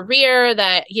my career,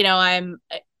 that,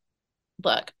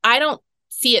 look, I don't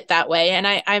see it that way. And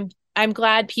I'm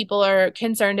glad people are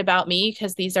concerned about me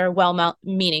because these are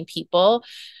well-meaning people.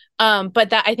 But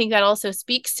that, I think that also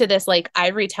speaks to this like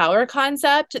ivory tower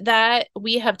concept that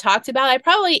we have talked about. I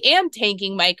probably am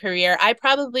tanking my career. I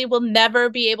probably will never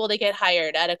be able to get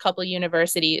hired at a couple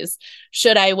universities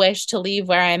should I wish to leave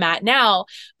where I'm at now.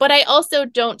 But I also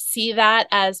don't see that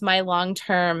as my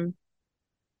long-term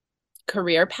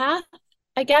career path,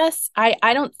 I guess. I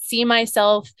don't see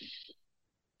myself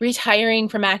retiring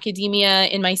from academia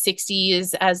in my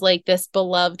 60s as like this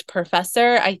beloved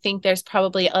professor. I think there's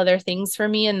probably other things for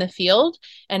me in the field.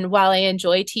 And while I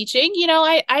enjoy teaching,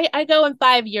 I go in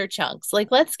 5-year chunks. Like,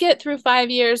 let's get through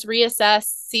 5 years, reassess,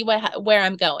 see where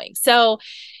I'm going. So,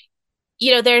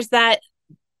 there's that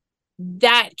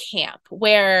camp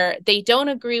where they don't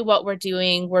agree what we're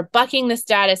doing. We're bucking the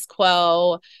status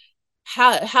quo.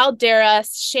 How dare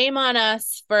us? Shame on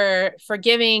us for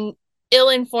giving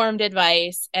ill-informed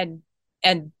advice and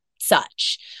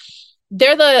such.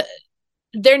 Those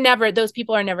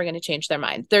people are never going to change their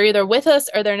minds. They're either with us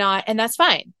or they're not, and that's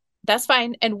fine.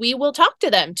 And we will talk to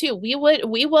them too. We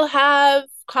will have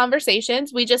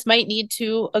conversations. We just might need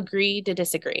to agree to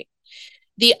disagree.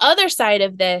 The other side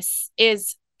of this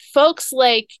is folks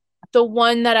like the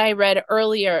one that I read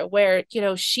earlier, where,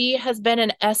 she has been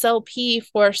an SLP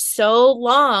for so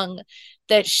long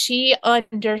that she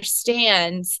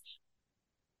understands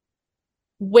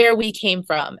where we came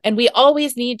from. And we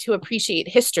always need to appreciate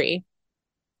history.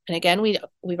 And again, we've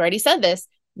already said this,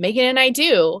 Megan and I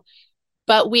do,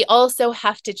 but we also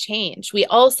have to change. We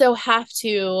also have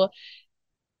to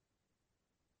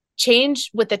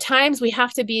change with the times. We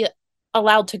have to be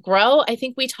allowed to grow. I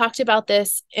think we talked about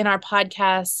this in our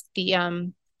podcast,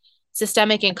 the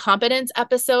systemic incompetence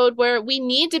episode, where we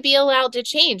need to be allowed to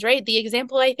change, right? The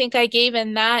example I think I gave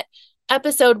in that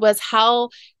episode was how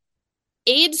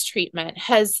AIDS treatment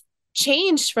has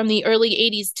changed from the early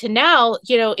 80s to now.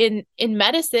 In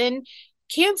medicine,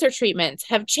 cancer treatments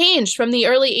have changed from the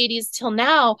early 80s till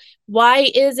now. Why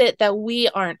is it that we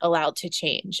aren't allowed to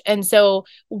change? And so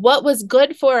what was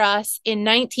good for us in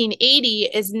 1980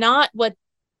 is not what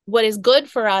is good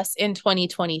for us in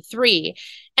 2023.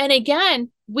 And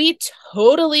again, we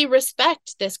totally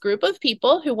respect this group of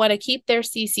people who want to keep their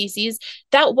CCCs.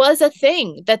 That was a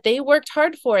thing that they worked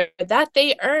hard for, that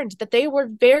they earned, that they were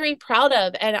very proud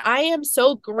of. And I am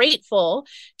so grateful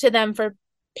to them for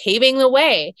paving the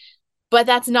way. But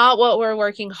that's not what we're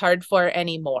working hard for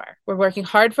anymore. We're working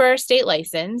hard for our state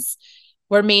license.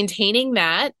 We're maintaining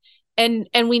that. And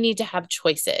we need to have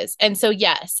choices. And so,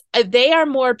 yes, they are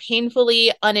more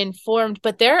painfully uninformed,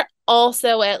 but they're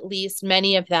also, at least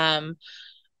many of them,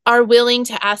 are willing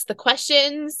to ask the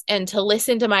questions and to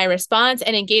listen to my response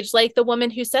and engage, like the woman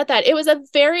who said that. It was a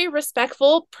very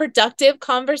respectful, productive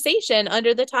conversation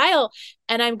under the tile.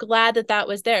 And I'm glad that that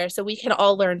was there. So we can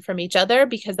all learn from each other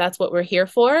because that's what we're here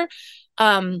for.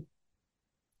 And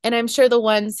I'm sure the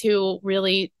ones who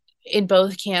really, in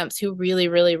both camps, who really,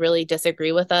 really, really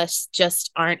disagree with us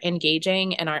just aren't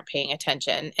engaging and aren't paying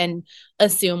attention and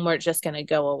assume we're just going to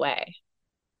go away.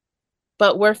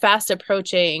 But we're fast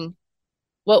approaching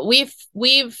what we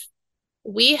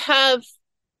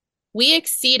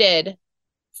exceeded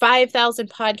 5,000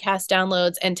 podcast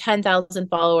downloads and 10,000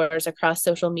 followers across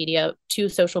two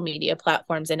social media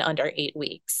platforms in under 8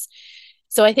 weeks.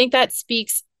 So I think that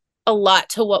speaks a lot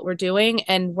to what we're doing,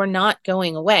 and we're not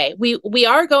going away. We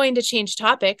are going to change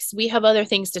topics. We have other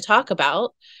things to talk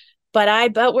about, but I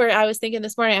was thinking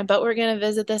this morning, I bet we're going to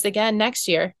visit this again next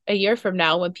year, a year from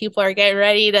now, when people are getting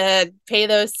ready to pay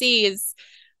those Cs.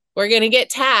 We're going to get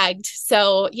tagged.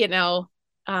 So,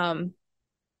 I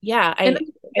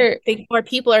think more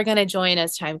people are going to join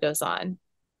as time goes on.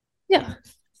 Yeah.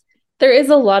 There is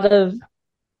a lot of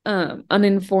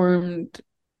uninformed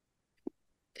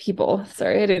people.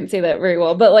 Sorry, I didn't say that very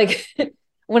well, but like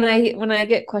when I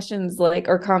get questions like,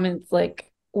 or comments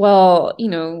like, well,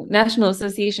 national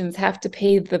associations have to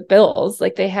pay the bills,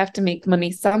 like they have to make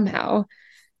money somehow.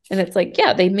 And it's like,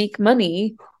 yeah, they make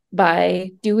money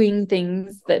by doing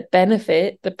things that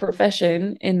benefit the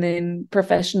profession. And then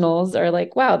professionals are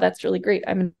like, wow, that's really great.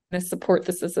 I'm going to support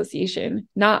this association,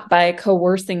 not by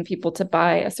coercing people to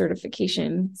buy a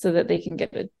certification so that they can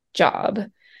get a job.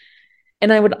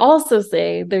 And I would also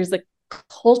say there's a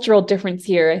cultural difference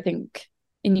here, I think,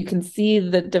 and you can see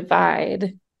the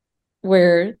divide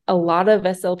where a lot of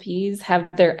SLPs have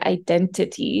their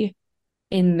identity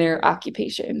in their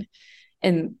occupation.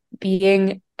 And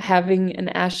having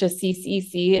an ASHA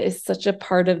CCC is such a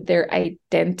part of their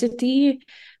identity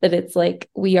that it's like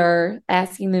we are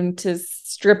asking them to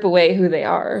strip away who they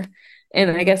are. And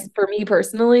I guess for me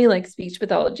personally, like speech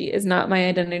pathology is not my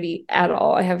identity at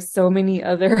all. I have so many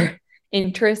other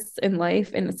interests in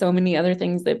life and so many other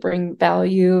things that bring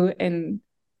value and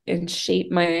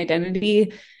shape my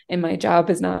identity. And my job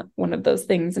is not one of those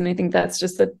things. And I think that's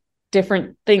just a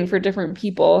different thing for different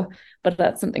people. But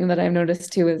that's something that I've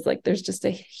noticed too, is like there's just a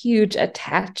huge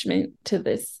attachment to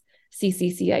this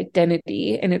CCC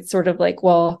identity. And it's sort of like,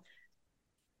 well,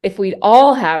 if we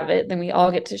all have it, then we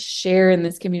all get to share in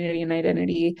this community and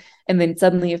identity. And then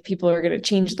suddenly, if people are going to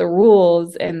change the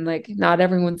rules and like not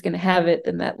everyone's going to have it,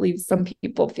 then that leaves some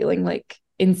people feeling like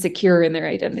insecure in their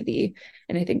identity.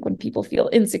 And I think when people feel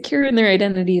insecure in their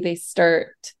identity, they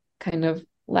start kind of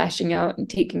lashing out and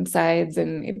taking sides,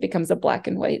 and it becomes a black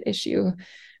and white issue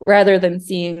rather than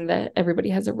seeing that everybody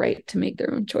has a right to make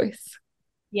their own choice.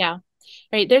 Yeah.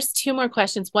 Right. There's two more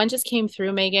questions. One just came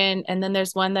through, Megan, and then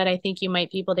there's one that I think you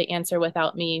might be able to answer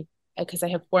without me because I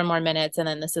have 4 more minutes and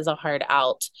then this is a hard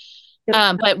out.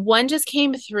 Yep. But one just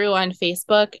came through on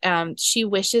Facebook. She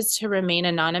wishes to remain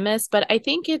anonymous, but I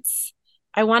think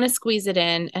I want to squeeze it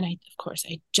in. And of course,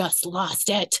 I just lost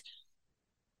it.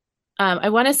 I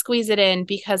want to squeeze it in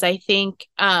because I think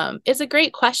it's a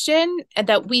great question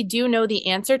that we do know the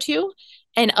answer to,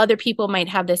 and other people might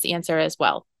have this answer as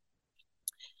well.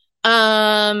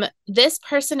 This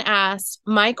person asked,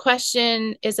 my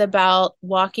question is about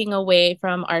walking away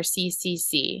from our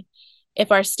CCC.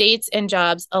 If our states and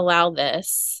jobs allow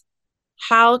this,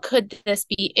 how could this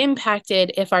be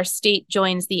impacted if our state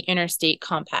joins the Interstate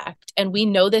Compact? And we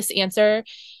know this answer.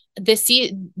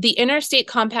 The Interstate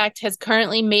Compact has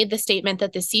currently made the statement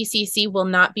that the CCC will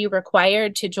not be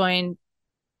required to join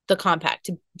the compact,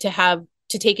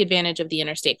 to take advantage of the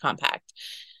Interstate Compact.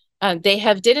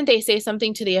 Didn't they say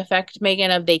something to the effect,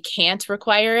 Megan, of they can't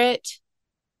require it?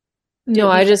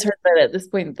 No, I just heard that at this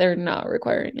point they're not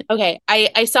requiring it. Okay,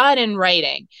 I saw it in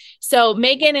writing. So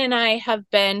Megan and I have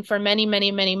been for many,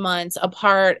 many, many months a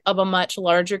part of a much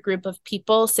larger group of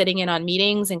people sitting in on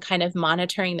meetings and kind of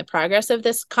monitoring the progress of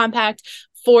this compact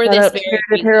for Shout this out to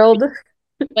Meredith Harold.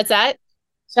 What's that?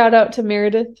 Shout out to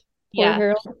Meredith. Yeah.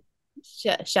 Harold.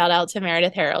 Shout out to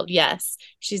Meredith Harold. Yes,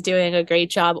 she's doing a great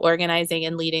job organizing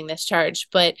and leading this charge.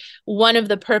 But one of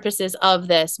the purposes of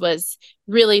this was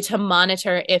really to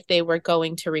monitor if they were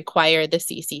going to require the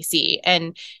CCC.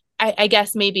 And I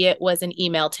guess maybe it was an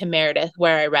email to Meredith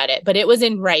where I read it, but it was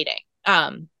in writing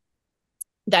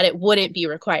that it wouldn't be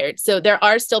required. So there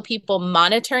are still people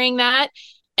monitoring that.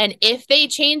 And if they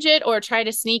change it or try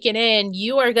to sneak it in,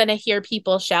 you are going to hear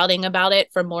people shouting about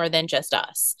it for more than just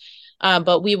us.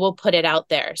 But we will put it out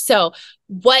there. So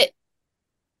where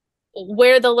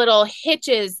the little hitch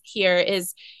is here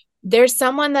is there's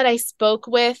someone that I spoke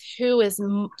with who is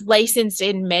licensed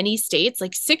in many states,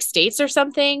 like 6 states or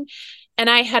something. And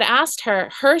I had asked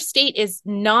her state is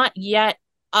not yet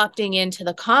opting into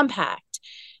the compact.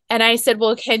 And I said,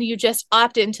 well, can you just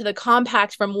opt into the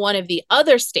compact from one of the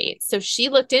other states? So she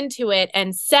looked into it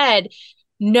and said,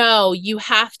 no, you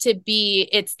have to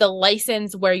it's the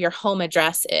license where your home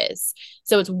address is.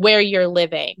 So it's where you're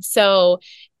living. So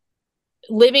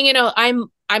I'm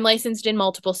licensed in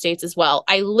multiple states as well.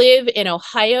 I live in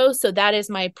Ohio, so that is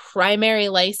my primary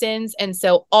license. And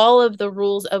so all of the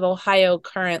rules of Ohio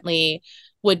currently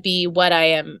would be what I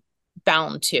am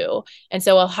bound to. And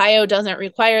so Ohio doesn't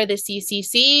require the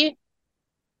CCC.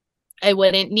 I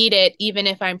wouldn't need it even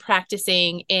if I'm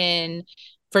practicing in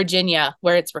Virginia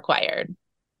where it's required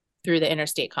through the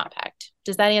Interstate Compact.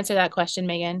 Does that answer that question,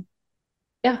 Megan?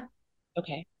 Yeah.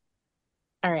 Okay.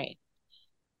 All right.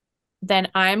 Then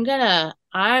I'm gonna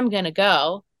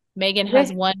go. Megan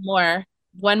has one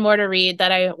more to read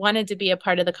that I wanted to be a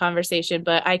part of the conversation,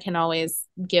 but I can always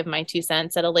give my 2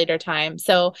 cents at a later time.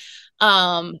 So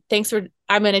I'm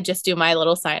gonna just do my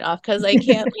little sign off because I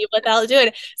can't leave without doing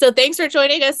it. So thanks for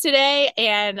joining us today.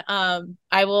 And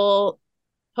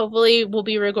hopefully we'll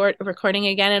be recording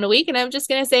again in a week. And I'm just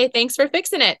gonna say thanks for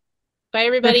fixing it. Bye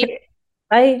everybody.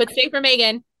 Bye. But stay for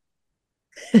Megan.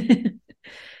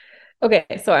 Okay,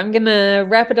 so I'm going to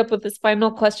wrap it up with this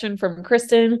final question from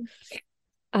Kristen.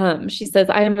 She says,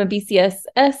 I am a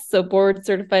BCSS, so board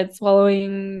certified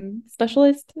swallowing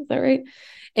specialist. Is that right?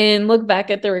 And look back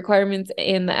at the requirements,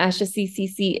 and the ASHA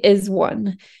CCC is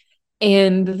one.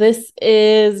 And this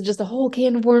is just a whole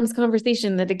can of worms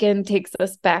conversation that, again, takes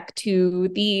us back to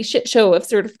the shit show of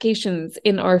certifications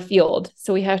in our field.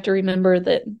 So we have to remember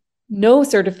that no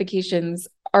certifications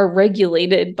are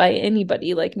regulated by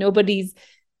anybody. Like nobody's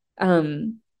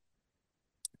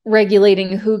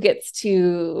regulating who gets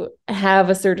to have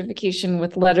a certification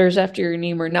with letters after your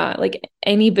name or not. Like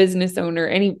any business owner,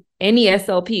 any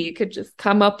SLP could just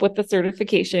come up with the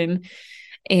certification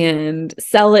and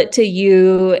sell it to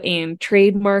you and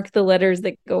trademark the letters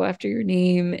that go after your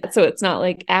name. So it's not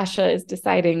like ASHA is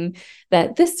deciding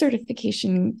that this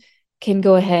certification can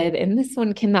go ahead and this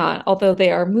one cannot, although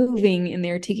they are moving and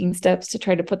they're taking steps to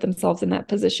try to put themselves in that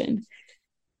position.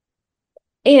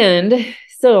 And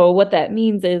so what that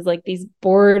means is like these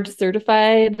board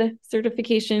certified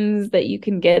certifications that you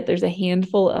can get, there's a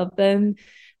handful of them.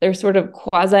 They're sort of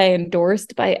quasi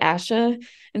endorsed by ASHA.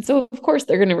 And so of course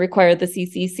they're going to require the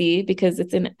CCC because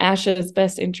it's in ASHA's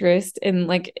best interest. And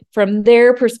like from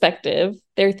their perspective,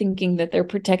 they're thinking that they're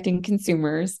protecting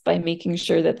consumers by making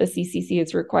sure that the CCC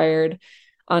is required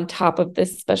on top of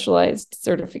this specialized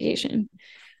certification.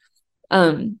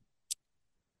 And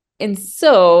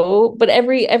so, but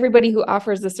everybody who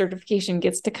offers a certification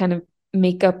gets to kind of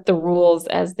make up the rules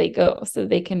as they go. So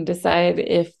they can decide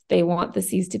if they want the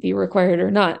Cs to be required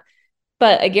or not.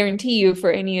 But I guarantee you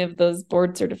for any of those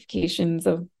board certifications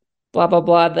of blah, blah,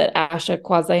 blah, that ASHA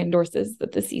quasi endorses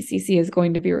that the CCC is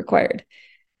going to be required.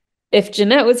 If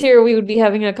Jeanette was here, we would be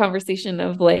having a conversation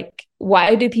of like,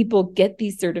 why do people get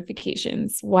these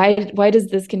certifications? Why does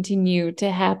this continue to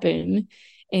happen?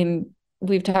 And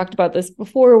we've talked about this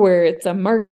before where it's a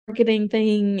marketing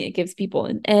thing. It gives people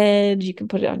an edge. You can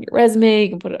put it on your resume. You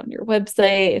can put it on your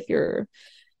website if you're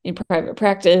in private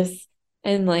practice.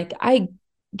 And like, I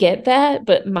get that.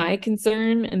 But my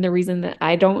concern and the reason that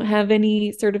I don't have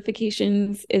any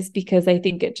certifications is because I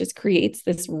think it just creates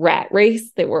this rat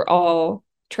race that we're all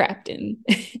trapped in.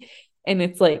 And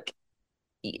it's like,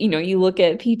 you look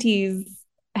at PTs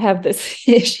have this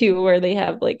issue where they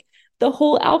have like the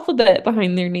whole alphabet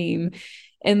behind their name.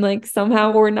 And like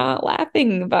somehow we're not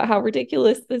laughing about how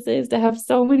ridiculous this is to have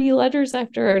so many letters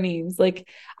after our names. Like,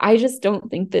 I just don't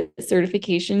think that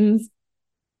certifications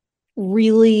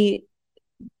really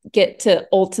get to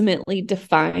ultimately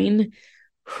define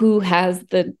who has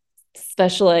the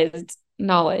specialized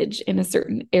knowledge in a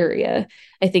certain area.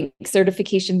 I think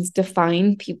certifications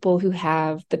define people who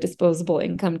have the disposable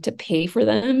income to pay for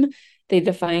them. They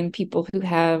define people who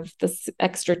have this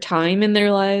extra time in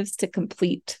their lives to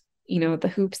complete,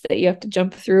 the hoops that you have to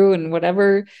jump through and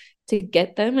whatever to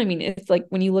get them. I mean, it's like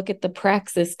when you look at the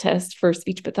Praxis test for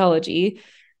speech pathology,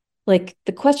 like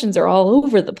the questions are all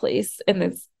over the place and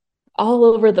it's all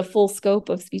over the full scope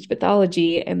of speech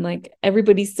pathology. And like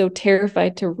everybody's so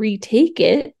terrified to retake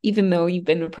it, even though you've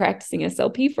been practicing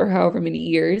SLP for however many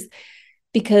years,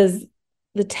 because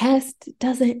the test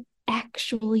doesn't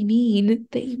actually mean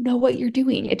that you know what you're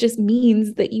doing. It just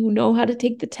means that you know how to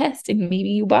take the test. And maybe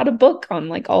you bought a book on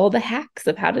like all the hacks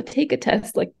of how to take a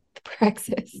test, like the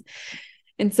Praxis.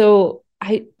 And so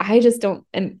I just don't,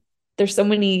 and there's so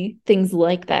many things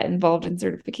like that involved in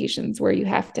certifications where you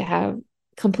have to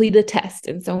complete a test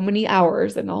in so many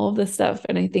hours and all of this stuff.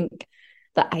 And I think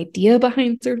the idea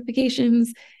behind certifications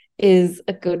is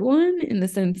a good one in the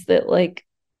sense that like,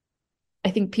 I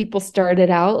think people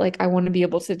started out like, I want to be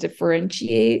able to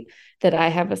differentiate that I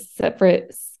have a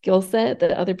separate skill set that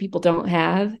other people don't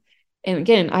have. And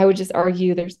again, I would just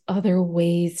argue there's other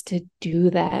ways to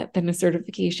do that than a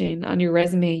certification on your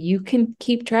resume. You can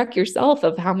keep track yourself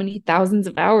of how many thousands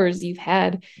of hours you've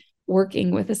had working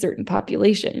with a certain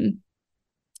population.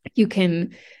 You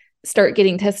can start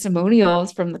getting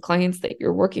testimonials from the clients that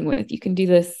you're working with. You can do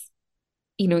this,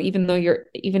 even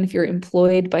if you're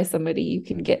employed by somebody, you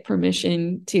can get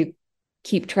permission to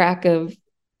keep track of,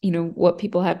 what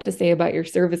people have to say about your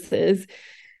services.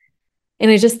 And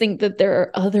I just think that there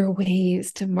are other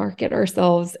ways to market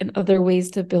ourselves and other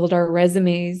ways to build our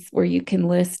resumes where you can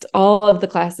list all of the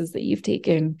classes that you've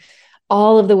taken,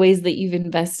 all of the ways that you've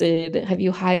invested. Have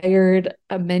you hired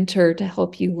a mentor to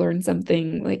help you learn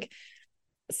something? Like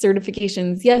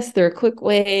certifications, yes, they're a quick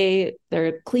way.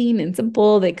 They're clean and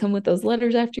simple. They come with those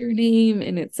letters after your name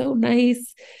and it's so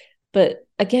nice. But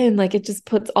again, like it just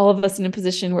puts all of us in a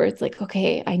position where it's like,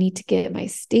 okay, I need to get my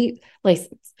state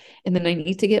license and then I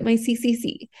need to get my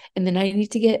CCC and then I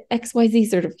need to get XYZ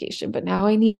certification. But now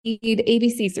I need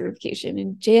ABC certification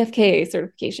and JFK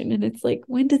certification. And it's like,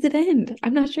 when does it end?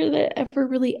 I'm not sure that it ever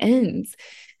really ends.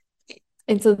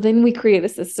 And so then we create a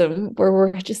system where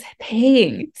we're just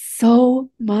paying so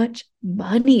much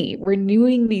money,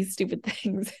 renewing these stupid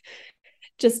things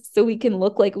just so we can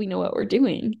look like we know what we're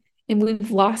doing. And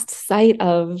we've lost sight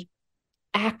of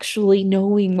actually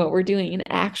knowing what we're doing and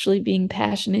actually being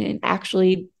passionate and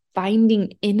actually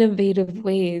finding innovative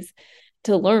ways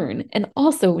to learn. And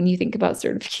also, when you think about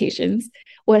certifications,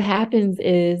 what happens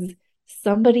is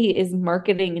somebody is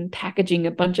marketing and packaging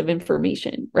a bunch of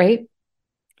information, right?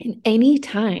 And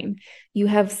anytime you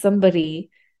have somebody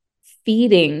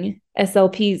feeding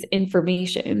SLPs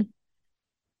information,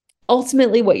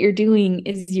 ultimately what you're doing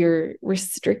is you're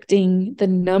restricting the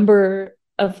number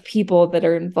of people that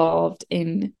are involved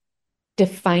in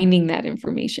defining that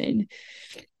information.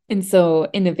 And so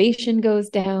innovation goes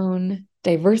down,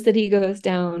 diversity goes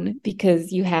down,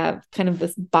 because you have kind of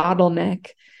this bottleneck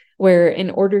where, in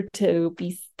order to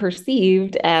be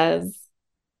perceived as,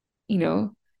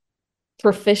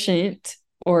 proficient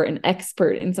or an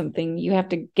expert in something, you have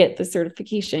to get the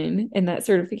certification. And that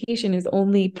certification is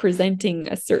only presenting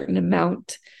a certain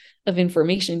amount of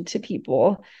information to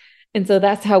people. And so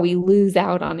that's how we lose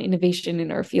out on innovation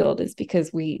in our field, is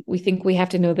because we think we have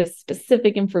to know this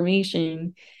specific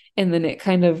information, and then it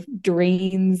kind of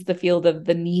drains the field of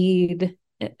the need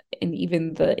and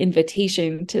even the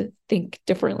invitation to think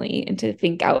differently and to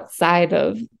think outside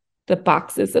of the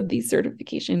boxes of these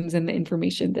certifications and the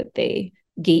information that they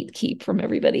gatekeep from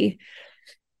everybody.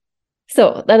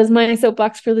 So that is my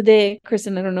soapbox for the day.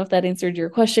 Kristen, I don't know if that answered your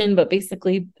question, but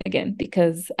basically, again,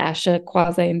 because ASHA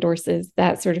quasi endorses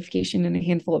that certification and a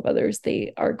handful of others,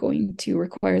 they are going to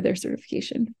require their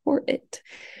certification for it.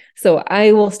 So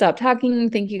I will stop talking.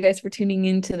 Thank you guys for tuning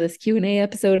into this Q&A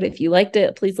episode. If you liked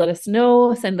it, please let us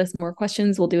know. Send us more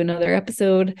questions. We'll do another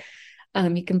episode.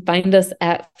 You can find us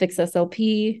at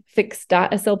fixslp,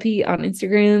 fix.slp on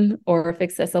Instagram, or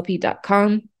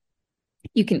fixslp.com.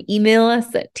 You can email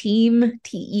us at team, at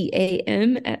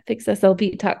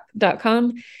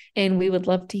fixslp.com. And we would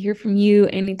love to hear from you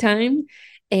anytime.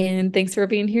 And thanks for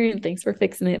being here, and thanks for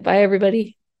fixing it. Bye,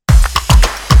 everybody.